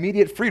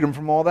immediate freedom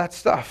from all that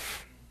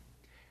stuff.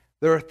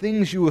 There are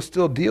things you will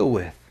still deal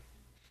with.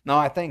 Now,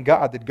 I thank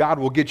God that God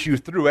will get you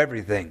through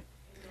everything.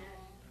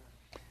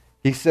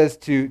 He says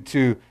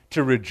to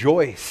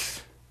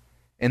rejoice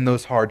in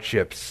those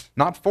hardships.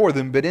 Not for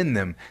them, but in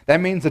them.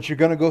 That means that you're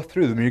going to go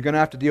through them. You're going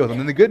to have to deal with them.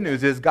 And the good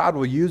news is God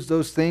will use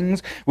those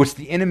things which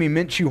the enemy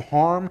meant you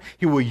harm.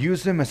 He will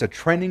use them as a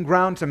training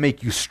ground to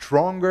make you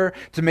stronger,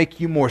 to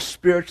make you more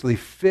spiritually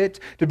fit,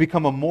 to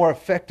become a more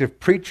effective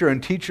preacher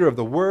and teacher of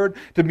the Word,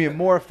 to be a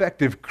more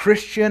effective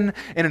Christian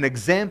and an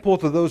example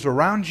to those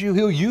around you.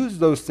 He'll use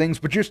those things,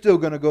 but you're still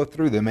going to go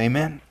through them.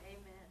 Amen?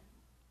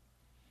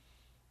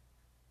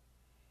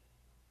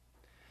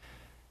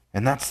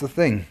 And that's the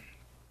thing.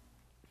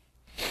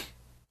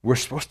 We're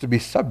supposed to be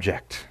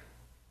subject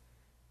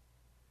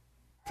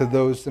to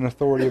those in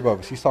authority above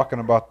us. He's talking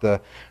about the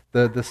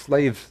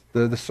slaves,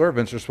 the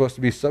servants are supposed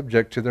to be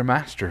subject to their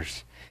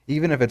masters,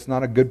 even if it's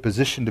not a good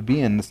position to be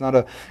in. It's not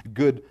a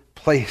good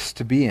place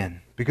to be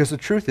in. Because the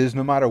truth is,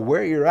 no matter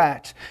where you're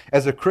at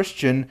as a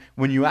Christian,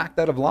 when you act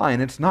out of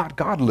line, it's not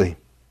godly.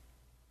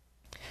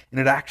 And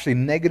it actually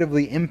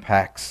negatively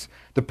impacts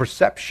the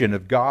perception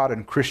of God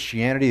and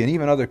Christianity and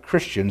even other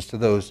Christians to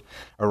those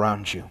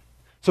around you.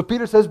 So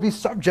Peter says, be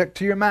subject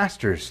to your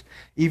masters,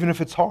 even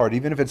if it's hard,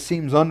 even if it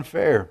seems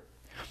unfair.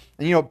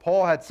 And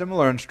Paul had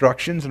similar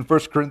instructions in 1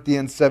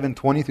 Corinthians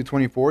 7:20 through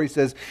 24. He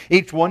says,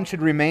 each one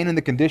should remain in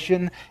the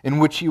condition in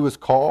which he was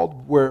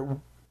called.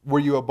 Were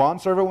you a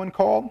bondservant when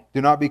called? Do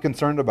not be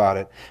concerned about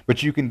it,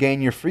 but you can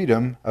gain your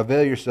freedom.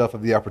 Avail yourself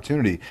of the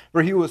opportunity.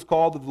 For he who was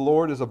called of the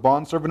Lord as a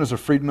bondservant is a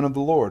freedman of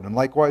the Lord. And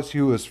likewise, he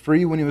who was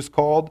free when he was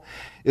called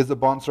is a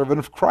bondservant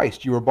of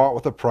Christ. You were bought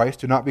with a price.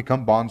 Do not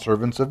become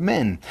bondservants of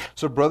men.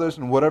 So brothers,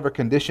 in whatever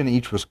condition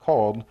each was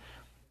called,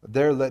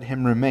 there let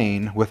him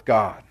remain with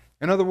God.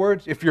 In other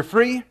words, if you're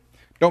free,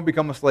 don't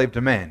become a slave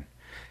to man.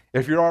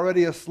 If you're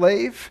already a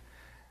slave,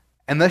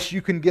 unless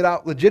you can get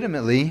out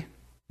legitimately,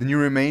 then you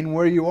remain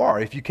where you are.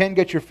 If you can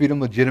get your freedom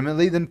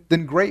legitimately,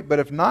 then great. But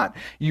if not,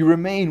 you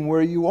remain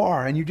where you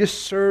are. And you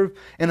just serve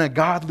in a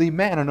godly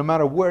manner, no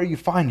matter where you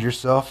find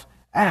yourself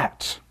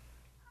at.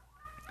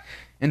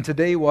 And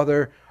today, while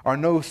there are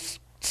no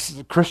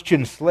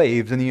Christian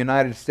slaves in the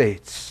United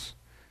States,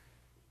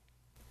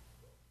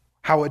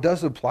 how it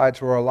does apply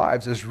to our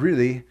lives is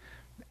really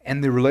in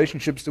the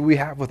relationships that we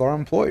have with our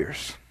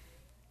employers,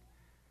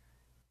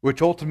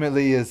 which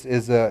ultimately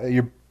is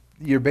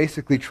you're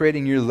basically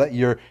trading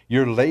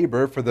your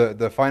labor for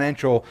the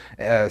financial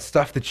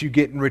stuff that you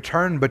get in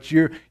return, but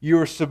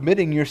you're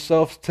submitting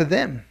yourself to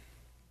them.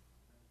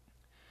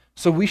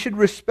 So we should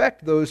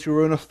respect those who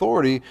are in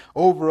authority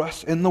over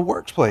us in the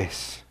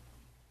workplace.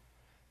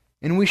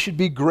 And we should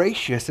be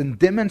gracious and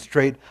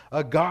demonstrate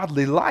a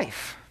godly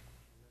life.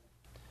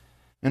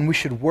 And we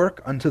should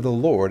work unto the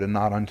Lord and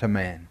not unto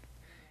man,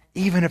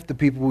 even if the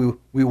people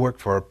we work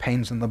for are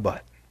pains in the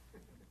butt,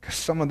 because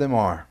some of them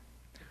are.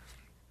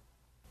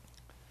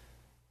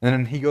 And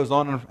then he goes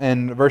on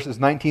in verses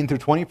 19 through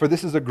 20, for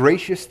this is a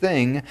gracious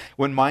thing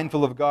when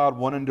mindful of God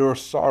one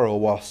endures sorrow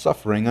while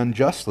suffering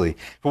unjustly.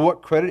 For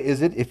what credit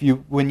is it if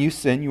when you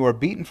sin you are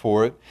beaten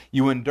for it,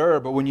 you endure,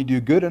 but when you do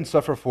good and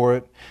suffer for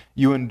it,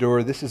 you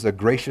endure. This is a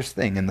gracious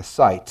thing in the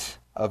sight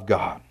of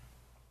God.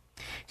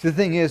 So the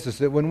thing is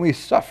that when we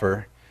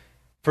suffer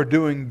for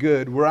doing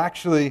good, we're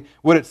actually,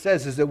 what it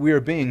says is that we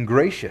are being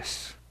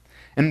gracious.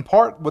 In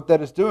part, what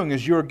that is doing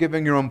is you're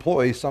giving your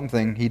employee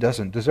something he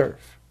doesn't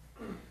deserve.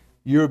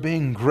 You're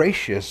being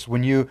gracious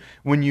when you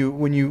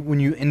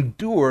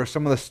endure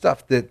some of the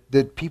stuff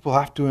that people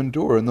have to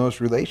endure in those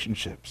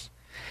relationships.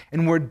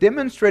 And we're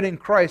demonstrating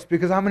Christ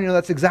because how many know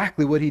that's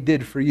exactly what he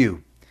did for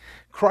you?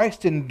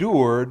 Christ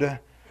endured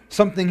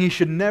something he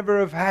should never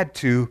have had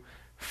to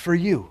for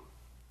you.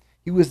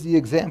 He was the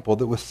example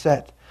that was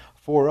set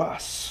for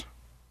us.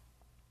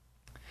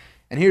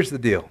 And here's the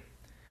deal.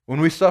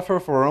 When we suffer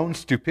for our own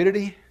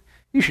stupidity,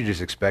 you should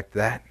just expect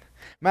that.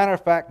 Matter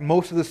of fact,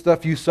 most of the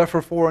stuff you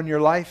suffer for in your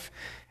life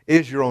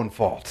is your own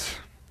fault.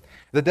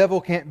 The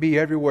devil can't be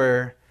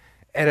everywhere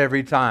at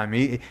every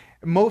time.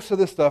 Most of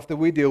the stuff that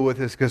we deal with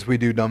is because we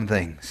do dumb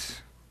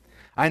things.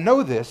 I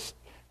know this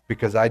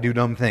because I do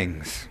dumb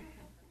things.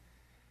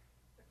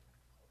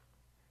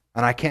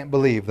 And I can't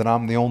believe that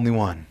I'm the only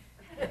one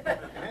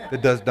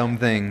that does dumb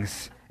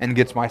things and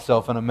gets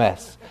myself in a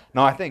mess.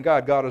 Now, I thank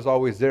God, God is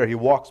always there. He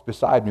walks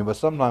beside me, but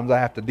sometimes I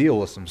have to deal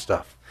with some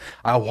stuff.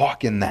 I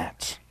walk in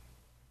that.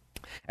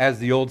 As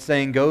the old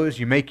saying goes,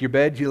 you make your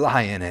bed, you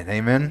lie in it.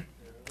 Amen?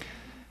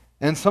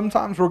 And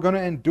sometimes we're going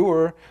to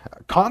endure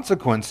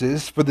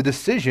consequences for the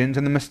decisions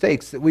and the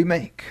mistakes that we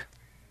make.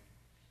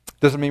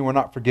 Doesn't mean we're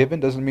not forgiven.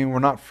 Doesn't mean we're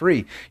not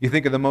free. You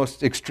think of the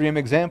most extreme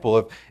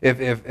example.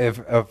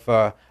 If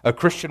a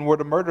Christian were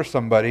to murder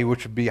somebody,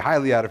 which would be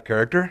highly out of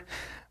character,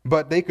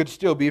 but they could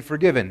still be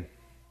forgiven.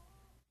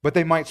 But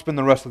they might spend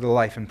the rest of their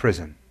life in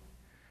prison.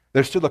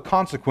 There's still a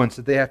consequence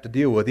that they have to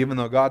deal with, even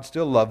though God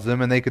still loves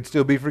them and they could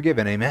still be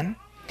forgiven. Amen?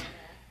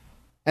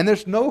 And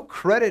there's no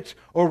credit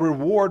or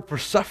reward for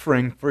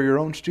suffering for your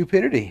own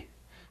stupidity.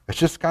 It's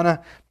just kind of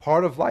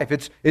part of life.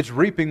 It's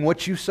reaping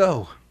what you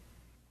sow.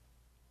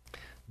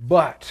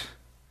 But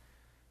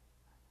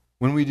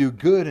when we do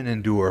good and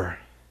endure,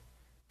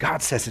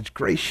 God says it's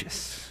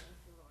gracious.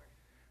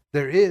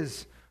 There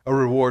is a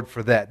reward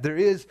for that. There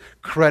is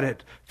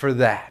credit for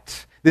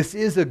that. This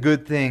is a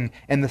good thing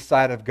in the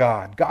sight of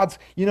God.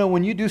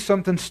 When you do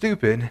something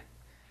stupid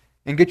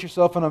and get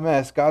yourself in a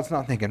mess, God's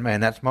not thinking,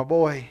 man, that's my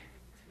boy.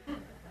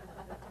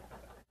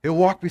 He'll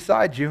walk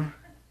beside you.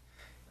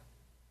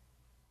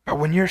 But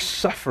when you're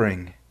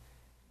suffering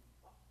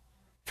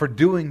for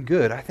doing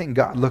good, I think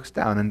God looks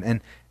down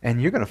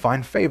and you're going to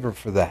find favor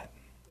for that.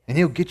 And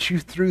He'll get you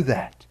through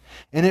that.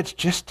 And it's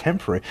just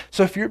temporary.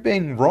 So if you're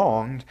being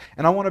wronged,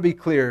 and I want to be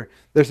clear,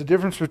 there's a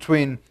difference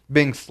between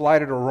being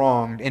slighted or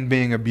wronged and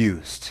being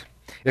abused.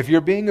 If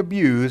you're being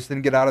abused,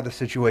 then get out of the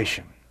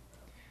situation.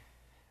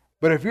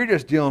 But if you're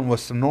just dealing with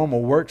some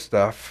normal work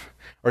stuff,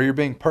 or you're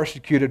being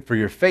persecuted for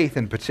your faith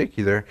in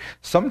particular,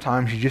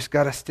 sometimes you just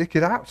got to stick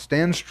it out.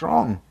 Stand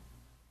strong.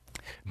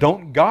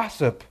 Don't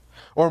gossip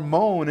or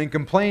moan and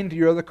complain to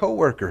your other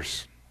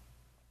coworkers.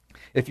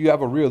 If you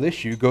have a real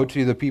issue, go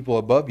to the people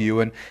above you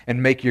and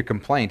make your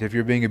complaint. If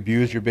you're being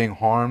abused, you're being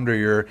harmed, or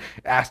you're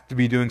asked to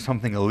be doing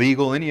something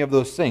illegal, any of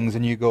those things,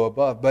 and you go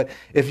above. But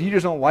if you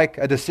just don't like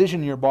a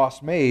decision your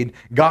boss made,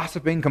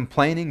 gossiping,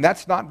 complaining,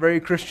 that's not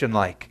very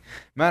Christian-like.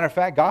 Matter of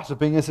fact,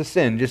 gossiping is a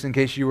sin, just in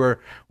case you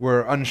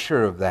were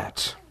unsure of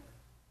that.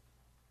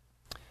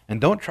 And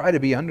don't try to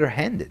be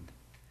underhanded,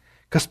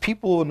 because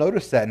people will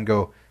notice that and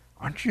go,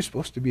 aren't you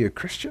supposed to be a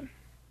Christian?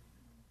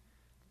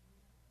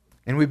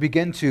 And we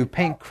begin to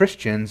paint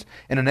Christians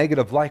in a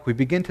negative light. We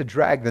begin to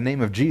drag the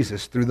name of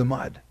Jesus through the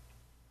mud.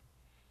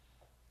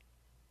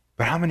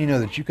 But how many know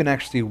that you can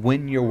actually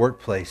win your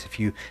workplace if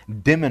you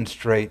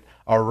demonstrate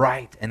a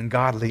right and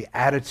godly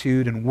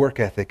attitude and work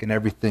ethic in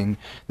everything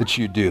that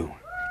you do,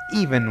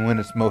 even when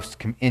it's most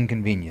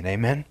inconvenient?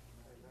 Amen?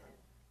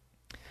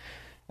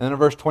 And then in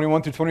verse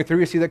 21 through 23,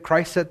 we see that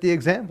Christ set the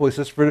example. He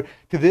says, "For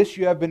to this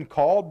you have been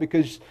called,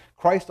 because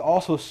Christ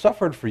also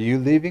suffered for you,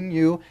 leaving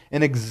you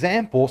an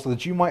example so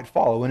that you might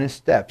follow in His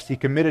steps. He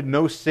committed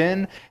no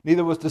sin,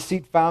 neither was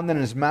deceit found in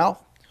His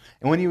mouth.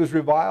 And when He was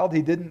reviled,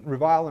 He didn't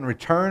revile in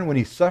return. When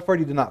He suffered,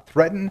 He did not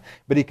threaten,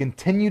 but He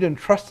continued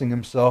entrusting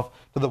Himself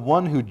to the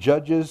one who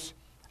judges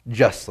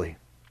justly."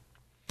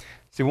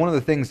 See, one of the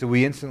things that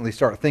we instantly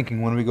start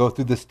thinking when we go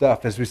through this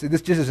stuff is we say,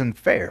 this just isn't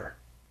fair.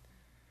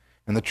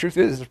 And the truth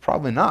is, it's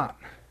probably not.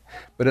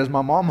 But as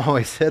my mom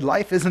always said,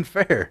 life isn't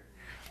fair.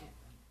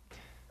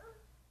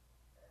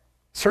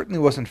 Certainly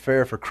wasn't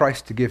fair for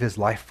Christ to give His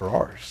life for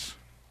ours.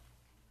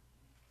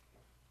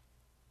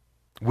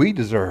 We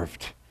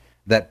deserved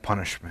that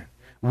punishment.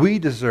 We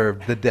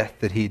deserved the death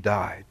that He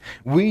died.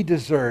 We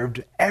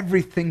deserved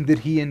everything that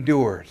He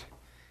endured.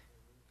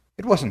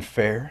 It wasn't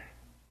fair,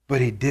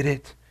 but He did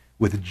it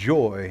with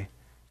joy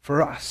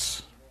for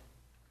us.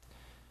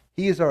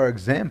 He is our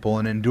example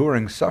in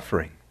enduring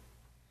suffering.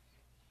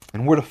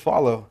 And we're to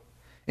follow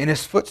in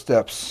His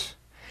footsteps.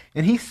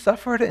 And He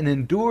suffered and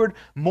endured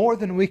more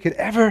than we could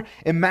ever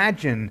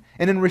imagine.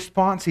 And in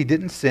response, He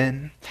didn't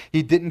sin.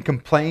 He didn't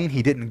complain.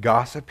 He didn't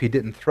gossip. He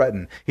didn't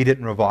threaten. He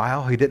didn't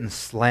revile. He didn't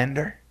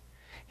slander.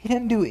 He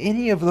didn't do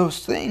any of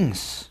those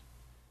things.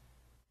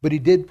 But He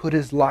did put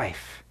His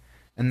life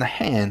in the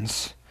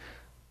hands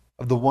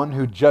of the one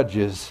who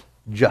judges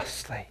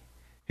justly.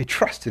 He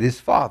trusted His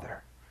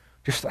Father,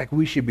 just like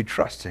we should be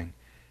trusting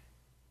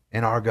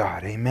in our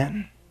God.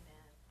 Amen?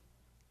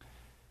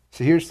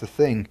 So here's the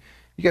thing.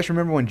 You guys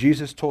remember when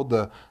Jesus told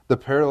the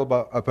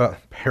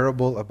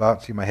parable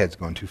about, see, my head's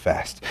going too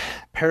fast.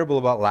 Parable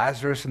about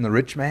Lazarus and the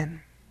rich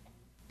man?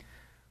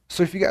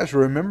 So if you guys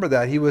remember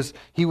that, he was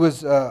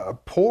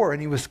poor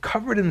and he was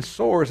covered in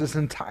sores his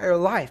entire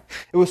life.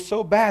 It was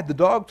so bad the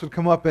dogs would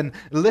come up and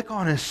lick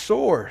on his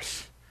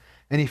sores.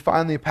 And he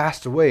finally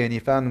passed away and he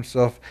found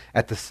himself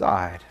at the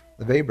side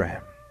of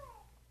Abraham.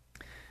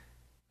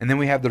 And then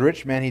we have the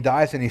rich man. He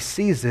dies and he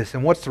sees this.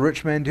 And what's the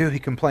rich man do? He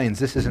complains,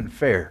 this isn't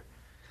fair.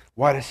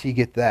 Why does he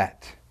get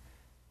that?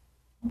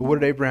 But what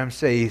did Abraham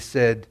say? He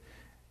said,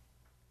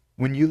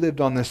 when you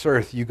lived on this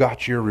earth, you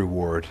got your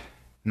reward.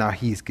 Now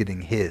he's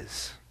getting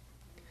his.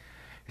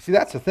 See,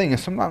 that's the thing,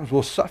 is sometimes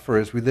we'll suffer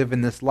as we live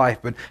in this life,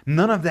 but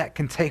none of that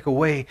can take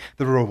away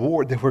the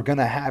reward that we're going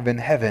to have in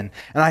heaven.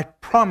 And I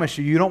promise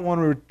you, you don't want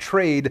to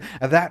trade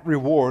that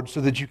reward so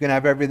that you can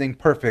have everything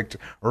perfect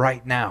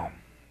right now.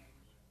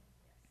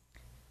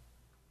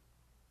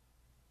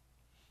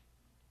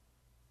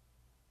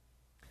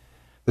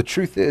 The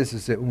truth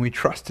is that when we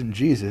trust in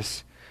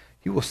Jesus,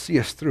 He will see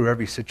us through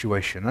every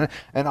situation.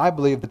 And I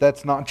believe that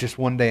that's not just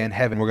one day in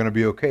heaven we're going to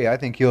be okay. I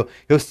think He'll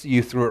see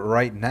you through it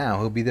right now.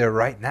 He'll be there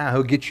right now.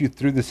 He'll get you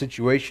through the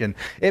situation.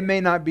 It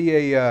may not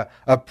be a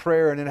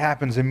prayer and it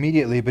happens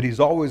immediately, but He's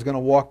always going to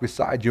walk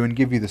beside you and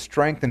give you the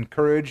strength and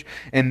courage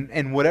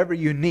and whatever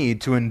you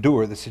need to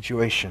endure the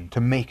situation, to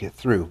make it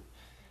through.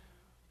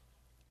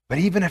 But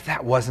even if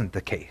that wasn't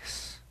the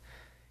case,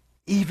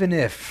 even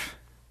if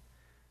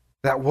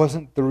that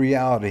wasn't the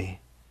reality,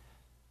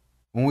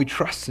 when we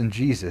trust in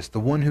Jesus, the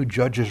one who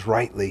judges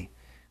rightly,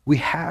 we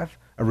have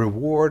a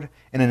reward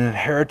and an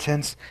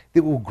inheritance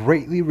that will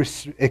greatly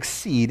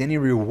exceed any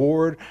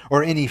reward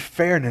or any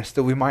fairness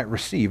that we might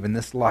receive in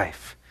this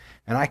life.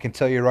 And I can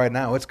tell you right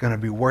now, it's going to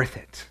be worth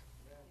it.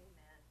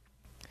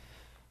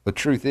 The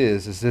truth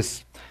is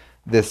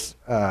this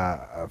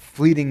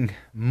fleeting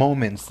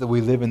moments that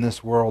we live in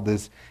this world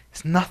is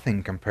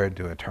nothing compared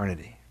to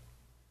eternity.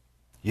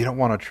 You don't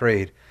want to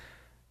trade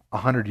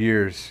 100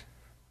 years,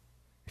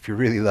 if you're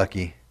really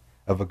lucky,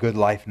 of a good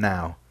life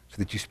now so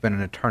that you spend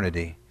an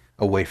eternity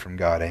away from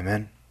God.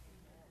 Amen?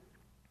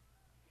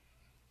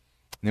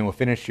 And then we'll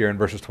finish here in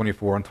verses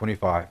 24 and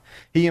 25.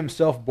 He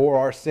Himself bore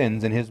our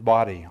sins in His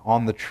body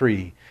on the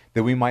tree,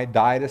 that we might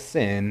die to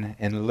sin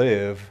and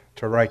live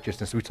to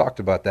righteousness. We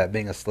talked about that,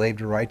 being a slave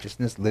to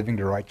righteousness, living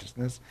to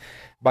righteousness.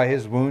 By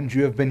His wounds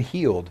you have been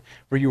healed,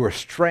 for you were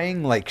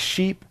straying like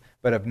sheep,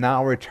 but have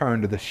now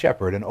returned to the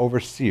shepherd and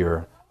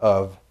overseer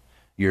of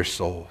your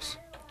souls.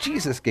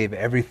 Jesus gave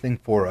everything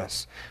for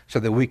us so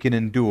that we can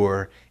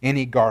endure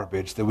any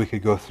garbage that we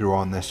could go through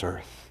on this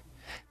earth.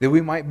 That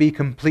we might be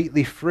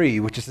completely free,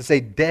 which is to say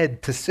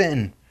dead to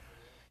sin.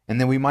 And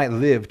that we might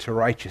live to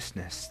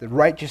righteousness. That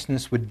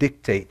righteousness would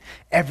dictate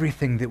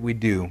everything that we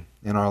do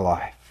in our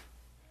life.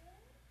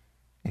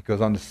 It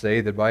goes on to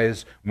say that by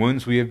His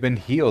wounds we have been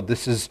healed.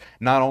 This is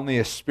not only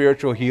a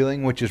spiritual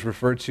healing, which is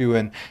referred to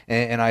in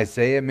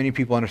Isaiah. Many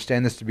people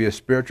understand this to be a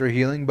spiritual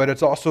healing, but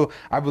it's also,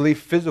 I believe,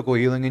 physical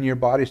healing in your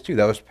bodies too.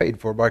 That was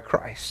paid for by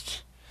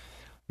Christ.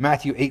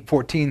 Matthew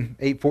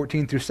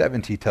 8:14 through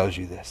 17 tells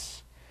you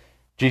this.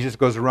 Jesus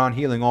goes around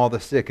healing all the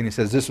sick, and He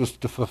says this was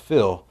to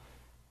fulfill,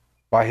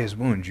 by His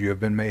wounds you have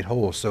been made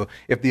whole. So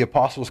if the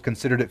apostles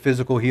considered it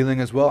physical healing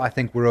as well, I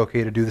think we're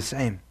okay to do the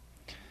same.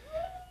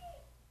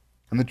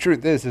 And the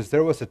truth is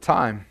there was a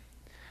time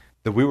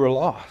that we were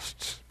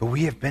lost, but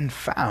we have been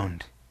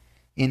found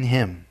in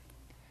Him.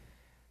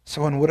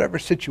 So in whatever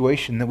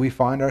situation that we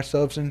find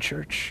ourselves in,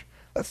 church,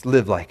 let's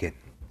live like it.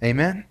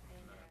 Amen?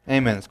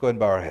 Amen. Let's go ahead and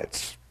bow our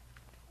heads.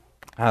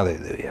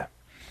 Hallelujah.